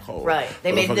motherfuckers got cold. Right.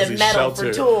 They made the metal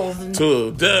for tools.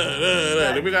 Right.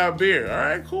 Then we got beer. All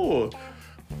right, cool.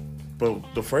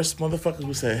 But the first motherfuckers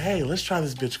who said, hey, let's try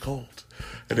this bitch cold.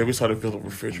 And then we started building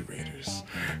refrigerators.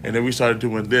 And then we started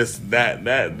doing this, that,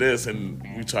 this. And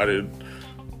we started...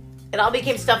 It all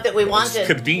became stuff that we wanted,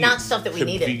 not stuff that we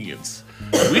needed. Convenience.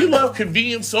 We love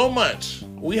convenience so much.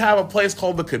 We have a place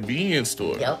called the convenience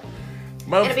store. Yep.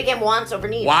 And it became wants over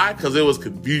needs. Why? Because it was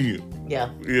convenient.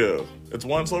 Yeah. Yeah. It's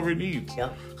wants over needs.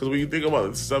 Yep. Because when you think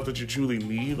about the stuff that you truly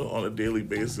need on a daily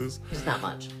basis, it's not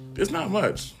much. It's not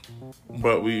much.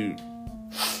 But we've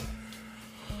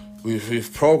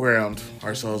programmed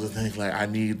ourselves to think like, I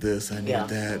need this, I need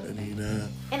that, I need that.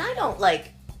 And I don't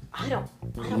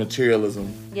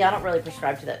materialism. Yeah, I don't really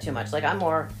prescribe to that too much. Like, I'm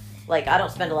more like, I don't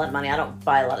spend a lot of money. I don't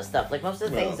buy a lot of stuff. Like, most of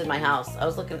the things in my house, I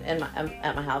was looking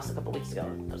at my house a couple weeks ago.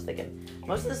 I was thinking,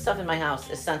 most of the stuff in my house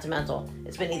is sentimental.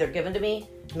 It's been either given to me,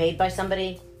 made by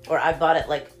somebody, or I bought it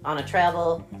like on a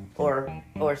travel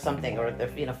or something, or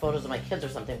photos of my kids or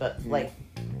something. But like,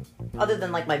 other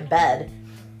than like my bed,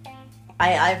 I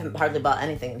haven't hardly bought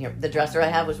anything in here. The dresser I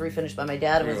have was refinished by my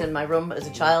dad. It was in my room as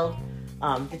a child.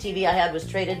 The TV I had was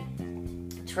traded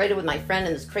with my friend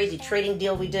in this crazy trading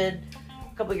deal we did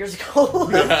a couple years ago.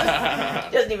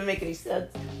 Doesn't even make any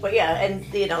sense. But yeah, and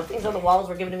things on the walls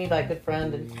were given to me by a good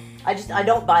friend, and I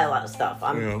don't buy a lot of stuff.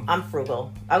 I'm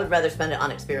frugal. I would rather spend it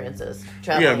on experiences.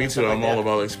 Yeah, me too. I'm all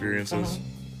about experiences.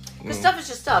 Because stuff is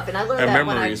just stuff, and I learned and that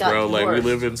memories, when I got bro. divorced. Like,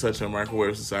 we live in such a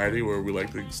microwave society where we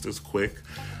like things just quick,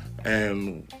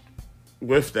 and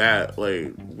with that,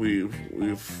 like, we've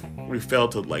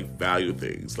failed to like value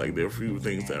things. Like, there are a few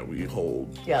things that we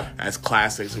hold as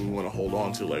classics and we want to hold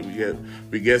on to. Like,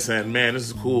 we get saying, man, this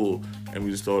is cool, and we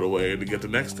just throw it away to get the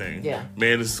next thing. Yeah.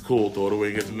 Man, this is cool, throw it away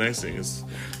and get the next thing. It's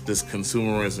this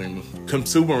consumerism,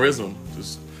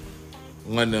 just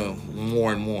wanting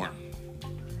more and more.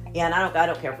 Yeah, and I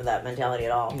don't care for that mentality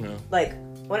at all. Yeah. Like,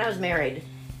 when I was married,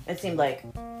 it seemed like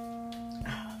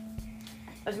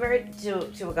I was married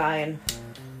to a guy, and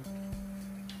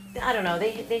I don't know,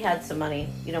 they had some money,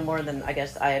 more than I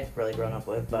guess I had really grown up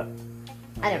with, but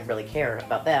I didn't really care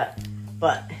about that.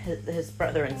 But his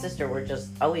brother and sister were just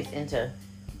always into,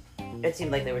 it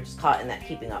seemed like they were just caught in that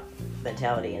keeping up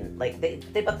mentality, and like they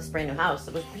bought this brand new house.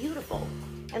 It was beautiful.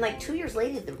 And like 2 years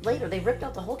later, they ripped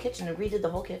out the whole kitchen and redid the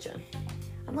whole kitchen.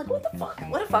 I'm like, what the fuck?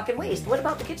 What a fucking waste. What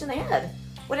about the kitchen they had?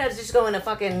 What, did it just go in a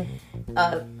fucking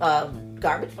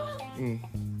garbage pile?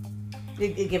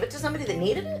 You give it to somebody that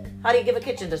needed it? How do you give a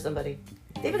kitchen to somebody?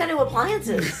 They even got new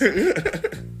appliances.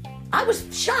 I was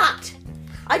shocked.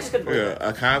 I just couldn't believe it.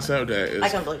 A concept that is I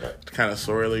couldn't believe it. Kind of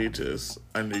sorely just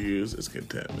underused is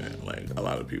contentment. Like, a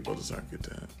lot of people just aren't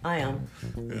content. I am.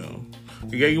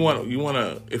 Yeah, you want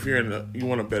to if you're you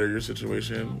want to better your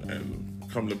situation and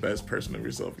become the best person of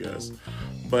yourself, yes.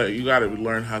 But you got to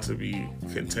learn how to be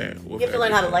content with You have to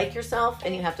learn how to like yourself,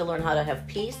 and you have to learn how to have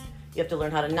peace. You have to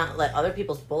learn how to not let other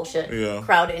people's bullshit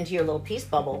crowd into your little peace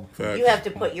bubble. Facts. You have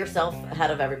to put yourself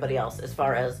ahead of everybody else as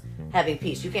far as having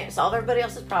peace. You can't solve everybody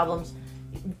else's problems.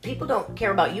 People don't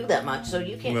care about you that much, so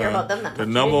you can't care about them that much. The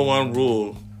number one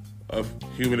rule of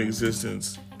human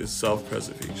existence is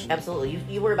self-preservation. Absolutely.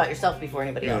 You worry about yourself before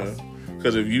anybody else.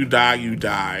 Because if you die, you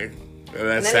die. And that's and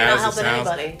then sad you're not as it helping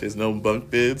sounds. anybody. There's no bunk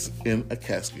beds in a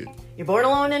casket. You're born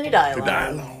alone and you die alone. You die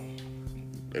alone.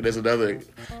 And there's another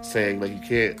saying, like, you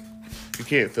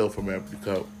can't fill from an empty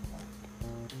cup.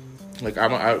 Like,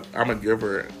 I'm a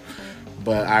giver,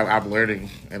 but I'm learning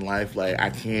in life, like, I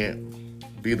can't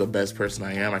be the best person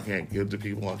I am. I can't give to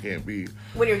people. I can't be.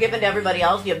 When you're giving to everybody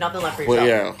else, you have nothing left for yourself. Well,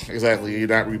 yeah, exactly. You're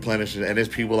not replenishing. And there's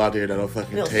people out there that'll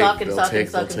fucking They'll take. suck and They'll suck take. and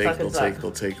suck They'll and suck take. and They'll take. suck.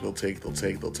 They'll take. They'll take. They'll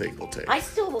take. They'll take. They'll take. I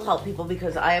still will help people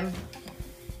because I've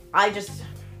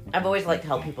always liked to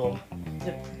help people.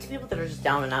 To people that are just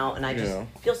down and out, and I just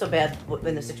feel so bad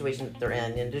in the situation that they're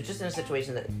in, and they're just in a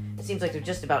situation that it seems like they're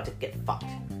just about to get fucked.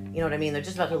 You know what I mean? They're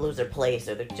just about to lose their place,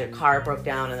 or their car broke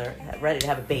down, and they're ready to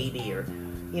have a baby, or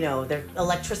their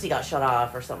electricity got shut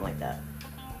off, or something like that.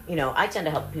 I tend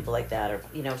to help people like that, or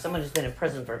someone who's been in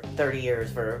prison for 30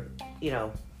 years for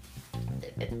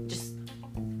just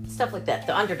stuff like that.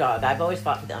 The underdog. I've always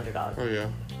fought for the underdog. Oh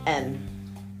yeah. And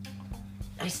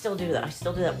I still do that. I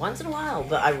still do that once in a while,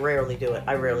 but I rarely do it.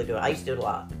 I used to do it a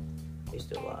lot. I used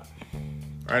to do a lot.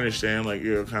 I understand, like,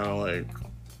 you're kind of like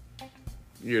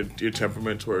your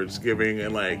temperament towards giving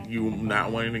and like you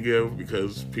not wanting to give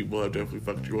because people have definitely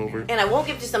fucked you over. And I won't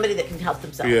give to somebody that can help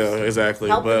themselves. Yeah, exactly.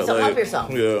 Help but themselves, like, help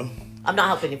yourself. Yeah. I'm not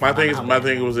helping you. My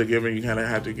thing was that giving, you kind of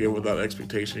have to give without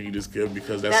expectation. You just give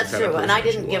because that's the kind true. of And I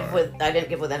person didn't you give are. I didn't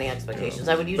give with any expectations.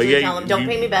 Yeah. I would usually tell them, "Don't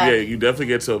pay me back." Yeah, you definitely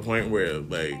get to a point where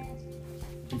like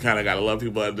you kind of gotta love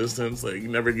people at a distance. Like you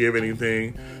never give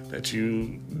anything that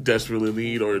you desperately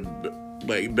need, or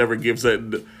like never give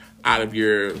something out of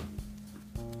your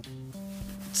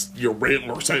rent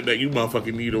or something that you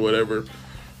motherfucking need or whatever.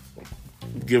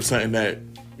 Give something that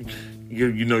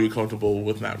you know you're comfortable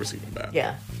with not receiving back.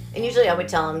 Yeah. And usually I would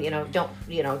tell them,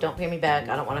 don't pay me back.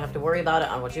 I don't want to have to worry about it.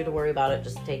 I don't want you to worry about it.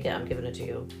 Just take it. I'm giving it to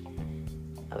you.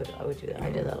 I would do that. I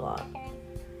did that a lot.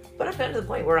 But I've gotten to the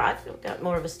point where I've got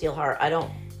more of a steel heart. I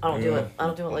don't do it. I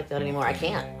don't do it like that anymore. I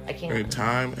can't. And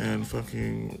time and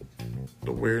fucking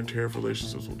the wear and tear of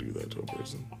relationships will do that to a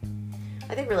person.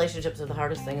 I think relationships are the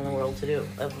hardest thing in the world to do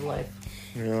of life.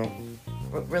 Yeah.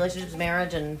 Relationships,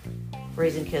 marriage, and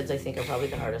raising kids, I think, are probably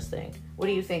the hardest thing. What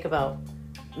do you think about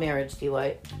marriage, D.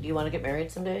 Do you want to get married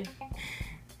someday?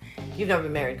 You've never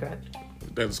been married, correct?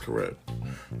 That is correct.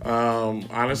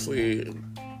 Honestly,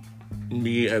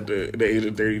 me at the age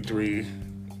of 33,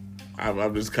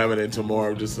 I'm just coming into more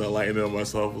of just enlightening on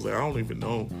myself. I was like, I don't even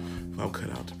know if I'm cut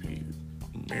out to be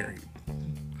married.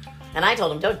 And I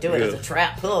told him, don't do it. It's a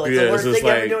trap. Oh, it's the worst thing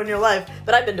you ever do in your life.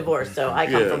 But I've been divorced, so I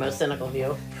come from a cynical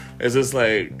view. It's just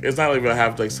like, it's not like I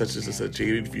have like such a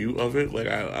jaded view of it. Like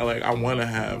I want to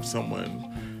have someone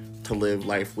to live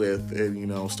life with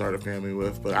and start a family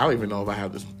with, but I don't even know if I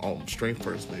have this own strength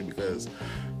personally, because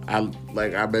I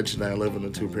mentioned that I live in a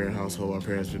 2-parent household. My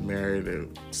parents been married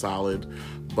and solid,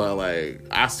 but like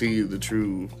I see the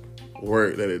true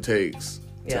work that it takes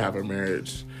to have a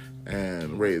marriage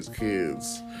and raise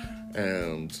kids,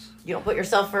 and you don't put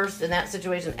yourself first in that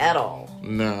situation at all.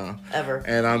 Nah, ever.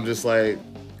 And I'm just like,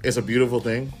 it's a beautiful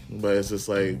thing, but it's just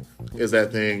like, is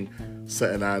that thing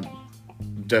something I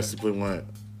desperately want?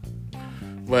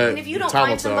 But and if you don't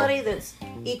find somebody that's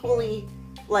equally,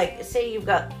 like, say you've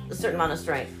got a certain amount of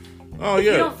strength. Oh, if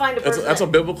yeah. You don't find a person that's a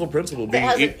biblical principle.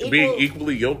 Being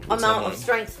equally yoked with amount someone. Of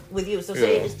strength with you. So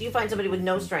say you find somebody with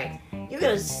no strength, you're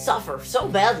gonna suffer so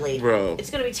badly. Bro. It's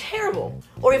gonna be terrible.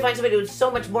 Or you find somebody with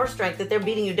so much more strength that they're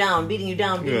beating you down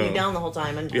the whole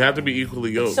time. And you have to be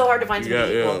equally yoked. It's so hard to find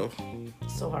somebody equal.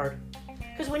 It's so hard.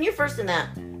 Because when you're first in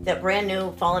that brand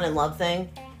new falling in love thing,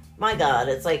 my God,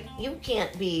 it's like you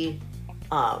can't be.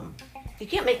 You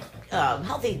can't make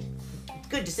healthy,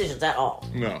 good decisions at all.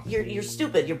 No. You're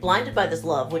stupid. You're blinded by this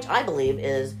love, which I believe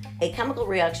is a chemical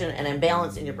reaction and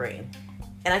imbalance in your brain.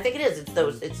 And I think it is.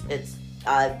 It's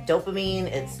dopamine.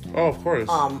 It's of course.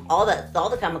 All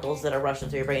the chemicals that are rushing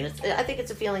through your brain. I think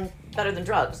it's a feeling better than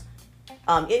drugs.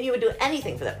 And you would do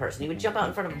anything for that person. You would jump out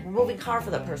in front of a moving car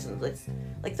for that person. It's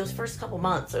like those first couple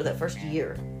months or that first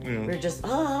year. You're just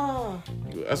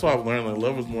That's why I've learned like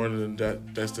love is more than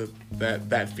that. That's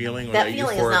that feeling. Or that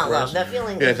feeling is not love. That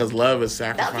feeling. Because love is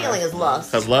sacrifice. That feeling is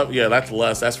lust. Because love, that's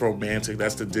lust. That's romantic.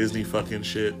 That's the Disney fucking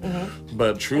shit. Mm-hmm.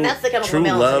 But true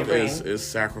love is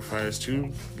sacrifice.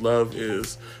 True love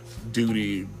is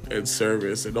duty and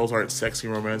service, and those aren't sexy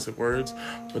romantic words,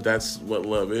 but that's what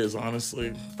love is,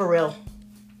 honestly. For real.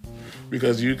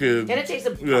 Because you could, and it takes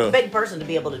a big person to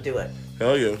be able to do it.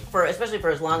 Hell yeah. Especially for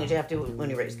as long as you have to when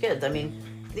you raise kids. I mean,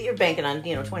 you're banking on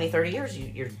 20, 30 years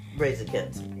you're raising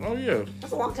kids. Oh yeah.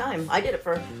 That's a long time. I did it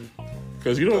for.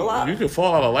 Because you can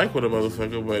fall out of like with a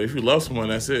motherfucker, but if you love someone,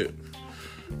 that's it.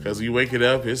 Because you wake it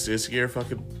up, it's your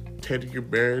fucking 10-year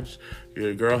marriage.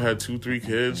 Your girl had 2-3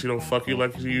 kids. She don't fuck you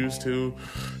like she used to.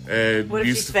 And what if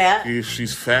she's fat? If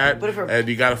she's fat, what if and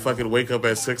you gotta fucking wake up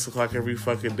at 6 o'clock every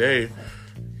fucking day.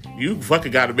 You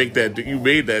fucking gotta make that. You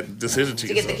made that decision to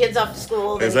get the kids off to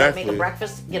school. Then exactly. You gotta make them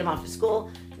breakfast, get them off to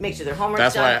school, make sure their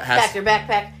homework's done, pack their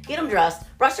backpack, get them dressed,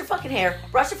 brush their fucking hair,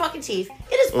 brush their fucking teeth.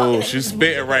 It is fucking. Oh, she's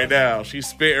spitting right now. She's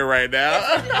spitting right now.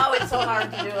 It's so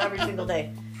hard to do every single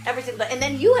day. Every single day. And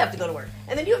then you have to go to work.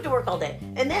 And then you have to work all day.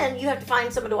 And then you have to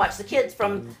find someone to watch the kids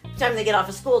from the time they get off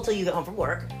of school till you get home from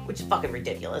work, which is fucking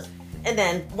ridiculous. And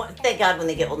then, thank God, when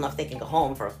they get old enough, they can go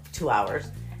home for 2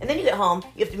 hours. And then you get home,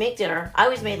 you have to make dinner. I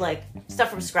always made, like,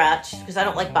 stuff from scratch because I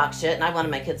don't like box shit, and I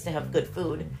wanted my kids to have good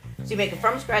food. So you make a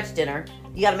from-scratch dinner.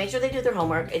 You got to make sure they do their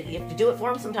homework. And you have to do it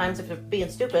for them sometimes if they're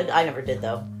being stupid. I never did,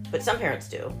 though. But some parents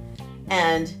do.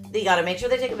 And you got to make sure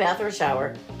they take a bath or a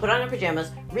shower, put on their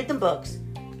pajamas, read them books,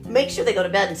 make sure they go to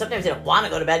bed. And sometimes they don't want to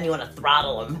go to bed and you want to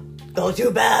throttle them. Go to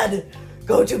bed.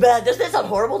 Go to bed. Doesn't that sound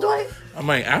horrible, Dwight? I'm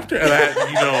like, after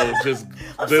that, just...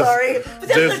 I'm sorry, but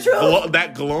that's the truth.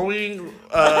 That glowing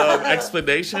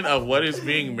explanation of what is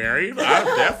being married, I'm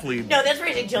definitely... No, that's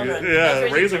raising children. Yeah,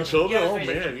 That's raising children? Yeah, Oh,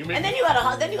 raising man. children. And then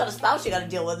you got a spouse you got to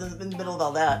deal with in the middle of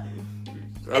all that.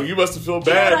 Oh, you must have felt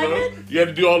you know bad, what I bro. mean? You had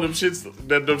to do all them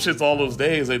shits all those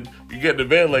days, and you get to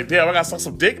bed like, damn, I gotta suck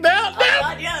some dick now? Oh,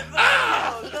 God,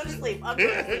 yeah. No, go to sleep. I'm going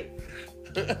to sleep.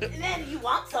 And then you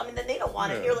want some, and then they don't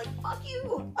want it. And you're like, fuck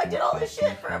you. I did all this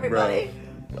shit for everybody.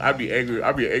 Bro, I'd be angry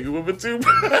with it too.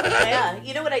 Yeah.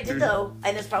 You know what I did, though?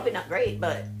 And it's probably not great,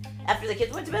 but after the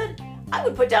kids went to bed, I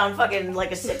would put down fucking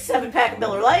like a 6-7 pack of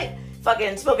Miller Lite,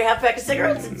 fucking smoke a half pack of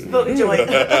cigarettes, and smoke a joint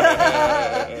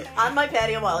on my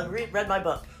patio while I read my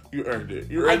book. You earned it.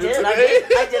 I did it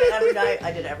every night.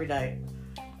 I did it every night.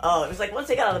 Oh, it was like once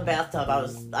they got out of the bathtub,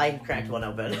 I cracked one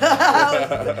open.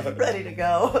 I was ready to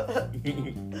go.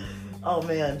 Oh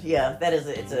man, yeah,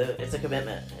 it's a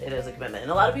commitment. It is a commitment,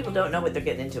 and a lot of people don't know what they're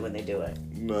getting into when they do it.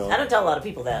 No, I don't tell a lot of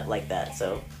people that like that.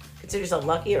 So consider yourself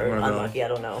lucky or unlucky. I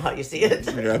don't know how you see it.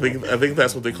 Yeah, I think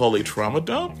that's what they call a trauma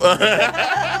dump. What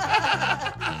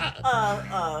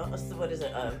is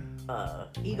it?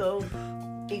 Ego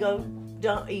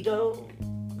death. Ego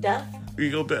death.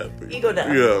 Ego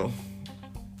death. Yeah.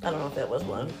 I don't know if that was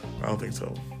one. I don't think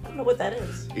so. I don't know what that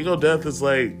is. Ego death is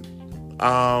like,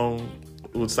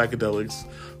 with psychedelics,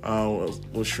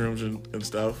 with shrooms and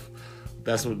stuff.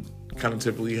 That's what kind of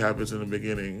typically happens in the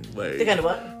beginning. Like, The kind of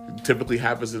what? Typically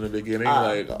happens in the beginning.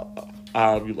 A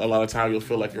lot of time you'll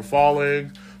feel like you're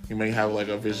falling. You may have like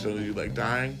a vision of you like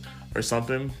dying or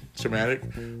something traumatic.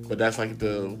 But that's like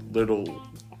the little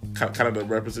kind of the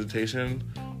representation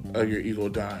of your ego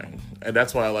dying. And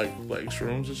that's why I like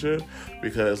shrooms and shit,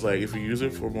 because like if you use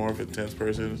it for more of an intense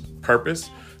purpose,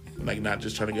 like not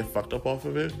just trying to get fucked up off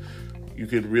of it, you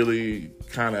could really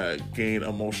kind of gain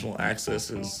emotional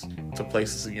accesses to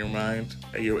places in your mind,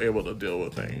 and you're able to deal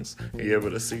with things, and you're able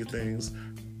to see things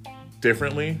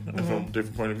differently and from a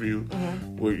different point of view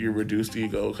with your reduced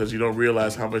ego, because you don't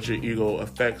realize how much your ego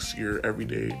affects your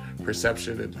everyday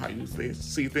perception and how you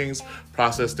see things,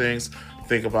 process things,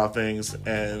 think about things,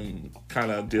 and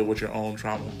kind of deal with your own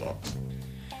trauma thoughts.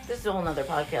 This is a whole nother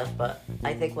podcast, but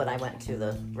I think when I went to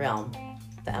the realm,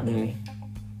 that happened to me.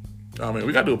 I mean,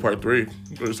 we gotta do a part 3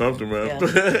 or something, man.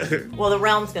 Yeah. Well, the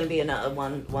realm's gonna be another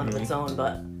one of its own,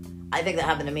 but I think that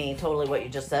happened to me. Totally, what you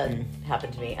just said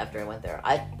happened to me after I went there.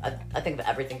 I think of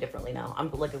everything differently now. I'm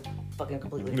like a fucking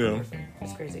completely different person.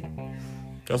 It's crazy.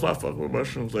 That's why I fuck with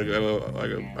mushrooms. Like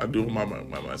I do it by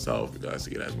myself, because I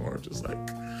see it as more just like,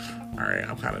 all right,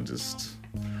 I'm kind of just.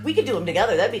 We could do them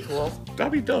together. That'd be cool.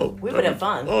 That'd be dope. We would have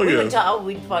fun. Oh we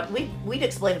yeah. We'd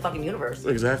explain the fucking universe.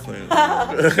 Exactly. We totally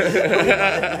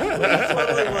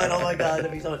would. Oh my god,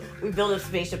 that'd be so fun. We build a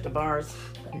spaceship to Mars.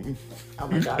 Oh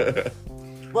my god.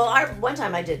 Well, one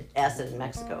time I did acid in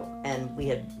Mexico, and we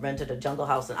had rented a jungle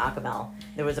house in Acapulco.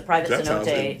 There was a private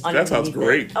cenote. That sounds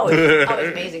great. Oh, it's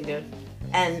amazing, dude.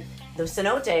 And the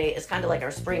cenote is kind of like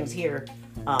our springs here.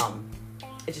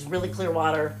 It's just really clear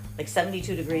water, like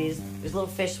 72 degrees. There's little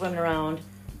fish swimming around.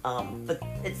 But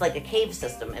it's like a cave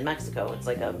system in Mexico. It's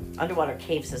like a underwater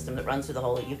cave system that runs through the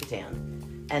whole of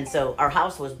Yucatan. And so our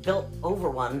house was built over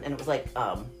one, and it was like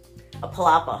a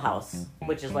palapa house,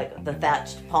 which is like the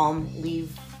thatched palm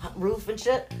leaf roof and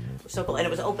shit. It was so cool. And it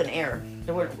was open air.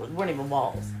 There weren't even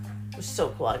walls. It was so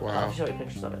cool. I'll show you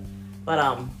pictures of it. But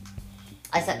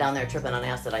I sat down there tripping on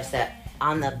acid. I sat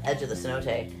on the edge of the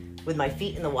cenote with my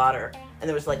feet in the water, and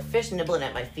there was like fish nibbling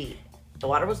at my feet. The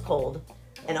water was cold,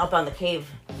 and up on the cave,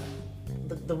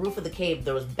 the roof of the cave,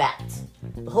 there was bats.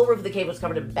 The whole roof of the cave was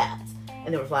covered in bats.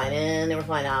 And they were flying in, they were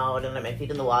flying out, and I had my feet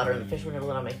in the water, and the fish were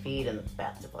nibbling on my feet, and the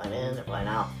bats are flying in, they're flying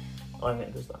out. Oh, I'm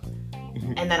getting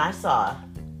goosebumps. And then I saw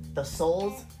the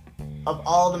souls of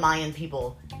all the Mayan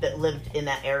people that lived in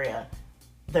that area.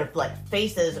 Their like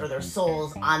faces or their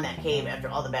souls on that cave after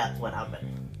all the bats went out of it.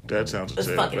 That sounds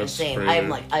insane. It was fucking insane. Crazy.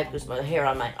 I have goosebumps. Hair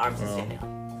on my arms is standing up.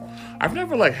 I've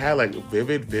never had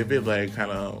vivid like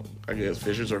kind of I guess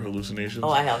visions or hallucinations. Oh,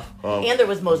 I have. And there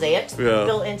was mosaics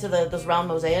built into those round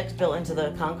mosaics built into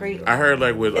the concrete. I heard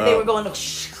with and they were going.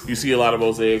 You see a lot of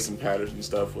mosaics and patterns and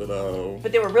stuff with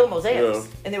But they were real mosaics,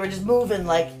 and they were just moving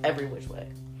like every which way.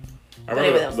 I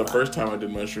remember the first time I did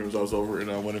mushrooms, I was over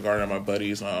in Winter Garden at my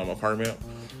buddy's apartment,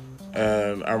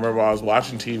 and I remember I was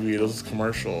watching TV. There was this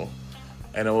commercial,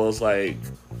 and it was like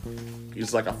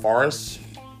it's like a forest.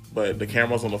 But the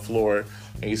camera's on the floor,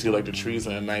 and you see like the trees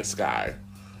in the night sky.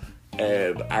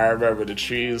 And I remember the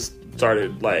trees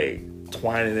started like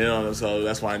twining in on themselves.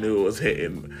 That's why I knew it was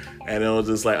hitting. And it was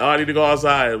just like, oh, I need to go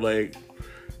outside,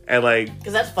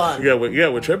 because that's fun. Yeah,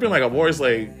 with tripping, like I'm always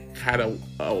like had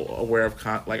aware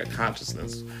of like a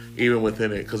consciousness even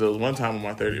within it. Because it was one time on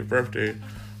my 30th birthday,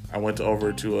 I went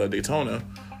over to Daytona,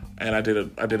 and I did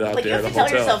it out Like, there you at have the to hotel.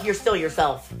 tell yourself you're still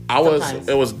yourself.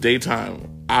 It was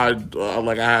daytime. I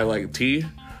had like tea.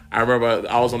 I remember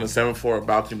I was on the 7th floor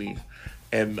balcony,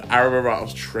 and I remember I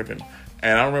was tripping,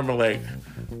 and I remember like,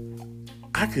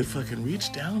 I could fucking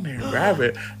reach down there and grab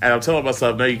it. And I'm telling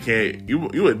myself, no, you can't. You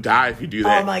would die if you do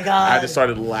that. Oh, my God. I just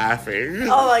started laughing.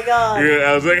 Oh, my God.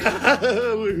 Yeah, I was like, that's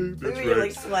Maybe you're, right.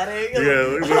 like, sweating.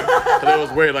 Yeah, but it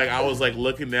was weird. Like, I was, like,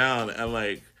 looking down, and,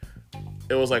 like,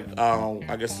 it was, like,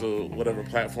 I guess whatever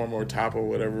platform or top or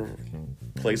whatever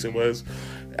place it was.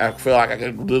 I feel like I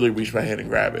could literally reach my hand and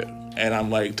grab it. And I'm,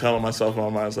 like, telling myself in my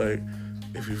mind, I was like,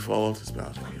 if you fall off this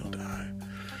balcony, you'll die.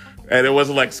 And it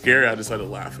wasn't, like, scary. I just started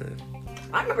laughing.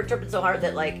 I remember tripping so hard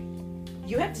that, like,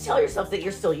 you have to tell yourself that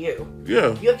you're still you. Yeah.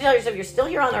 You have to tell yourself you're still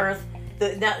here on Earth.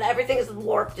 Now everything is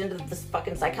warped into this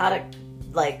fucking psychotic,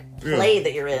 like, play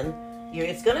that you're in.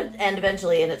 It's gonna end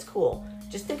eventually, and it's cool.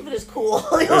 Just think of it as cool.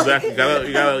 Exactly. You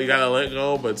gotta let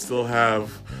go, but still have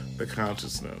the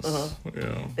consciousness.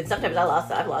 Yeah. And sometimes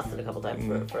I've lost it a couple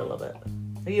times for a little bit.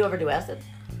 Have you ever do acid?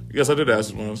 Yes, I did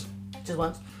acid once. Just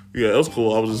once? Yeah, it was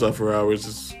cool. I was just up for hours.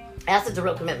 Just. Acid's a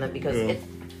real commitment because it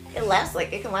can last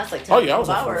like 10 Oh yeah, I was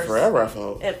hours. up for forever. I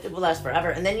felt. It will last forever,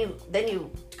 and then you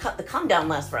cut the come down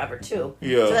lasts forever too.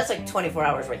 Yeah. So that's like 24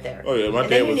 hours right there. Oh yeah, and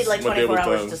then you need like 24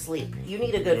 hours to sleep. You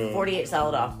need a good 48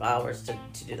 solid hours to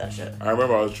do that shit. I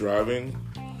remember I was driving,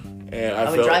 and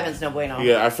I felt driving's no bueno.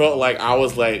 Yeah, I felt like I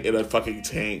was like in a fucking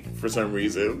tank for some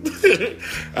reason.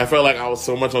 I felt like I was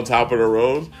so much on top of the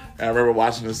road. And I remember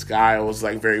watching the sky. It was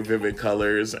like very vivid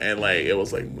colors, and like it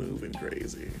was like moving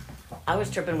crazy. I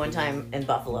was tripping one time in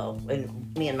Buffalo,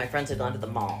 and me and my friends had gone to the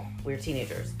mall. We were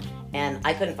teenagers, and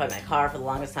I couldn't find my car for the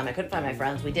longest time. I couldn't find my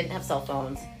friends. We didn't have cell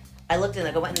phones. I went in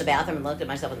the bathroom and looked at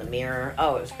myself in the mirror.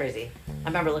 Oh, it was crazy. I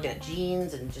remember looking at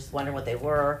jeans and just wondering what they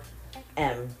were,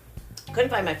 and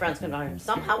couldn't find my friends. Couldn't find them.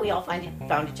 Somehow we all found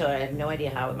each other. I have no idea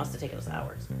how. It must have taken us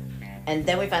hours. And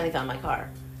then we finally found my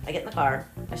car. I get in the car.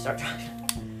 I start driving.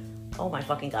 Oh my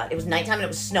fucking God! It was nighttime and it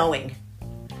was snowing.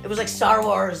 It was like Star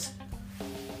Wars.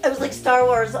 It was like Star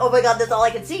Wars. Oh my God, that's all I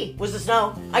could see was the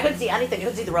snow. I couldn't see anything. I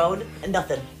couldn't see the road and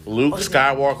nothing. Luke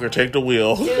Skywalker, take the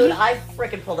wheel. Dude, I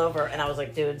freaking pulled over and I was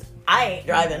like, dudes, I ain't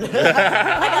driving. I got the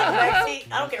back seat.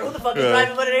 I don't care who the fuck is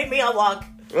driving, but it ain't me. I'll walk.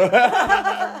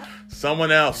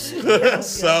 Someone else.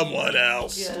 Someone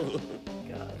else. Yeah.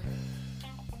 God.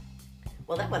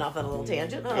 Well, that went off on a little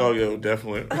tangent, huh? Oh, yeah,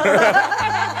 definitely.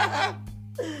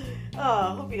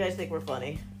 Oh, hope you guys think we're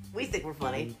funny. We think we're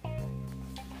funny.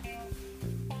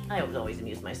 I always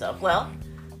amuse myself. Well,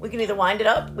 we can either wind it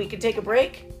up, we can take a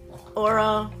break,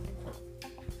 or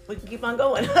we can keep on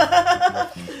going.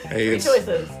 Hey, Three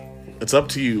choices. It's up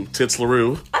to you, Tits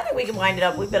LaRue. I think we can wind it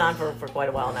up. We've been on for quite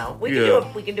a while now. We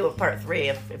can do a part 3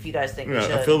 if you guys think we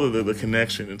should. I feel the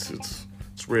connection. It's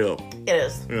real. It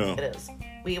is. Yeah. It is.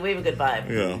 We have a good vibe.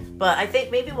 Yeah. But I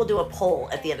think maybe we'll do a poll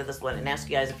at the end of this one and ask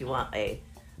you guys if you want a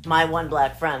My One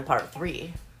Black Friend part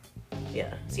 3.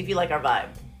 Yeah. See if you like our vibe.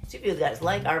 See if you guys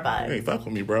like our vibe. Hey, fuck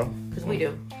with me, bro. Because we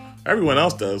do. Everyone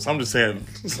else does. I'm just saying.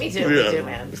 Me too. Me too,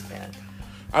 man.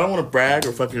 I don't want to brag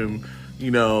or fucking,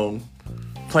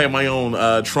 play my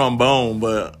own trombone,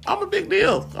 but I'm a big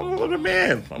deal. I'm a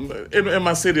man. I'm in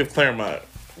my city of Claremont.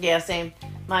 Yeah, same.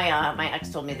 My ex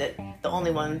told me that the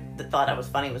only one that thought I was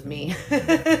funny was me.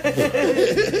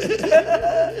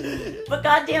 But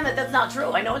God damn it, that's not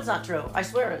true. I know it's not true. I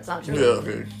swear it's not true. Yeah,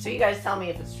 okay. So you guys tell me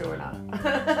if it's true or not.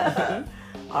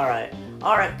 All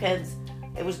right, kids.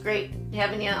 It was great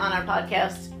having you on our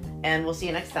podcast, and we'll see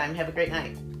you next time. Have a great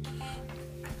night.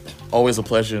 Always a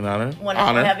pleasure and honor.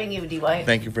 Wonderful having you, D-White.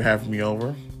 Thank you for having me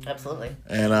over. Absolutely.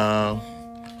 And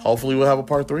hopefully we'll have a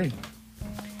part 3.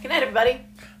 Good night, everybody.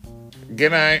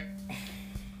 Good night.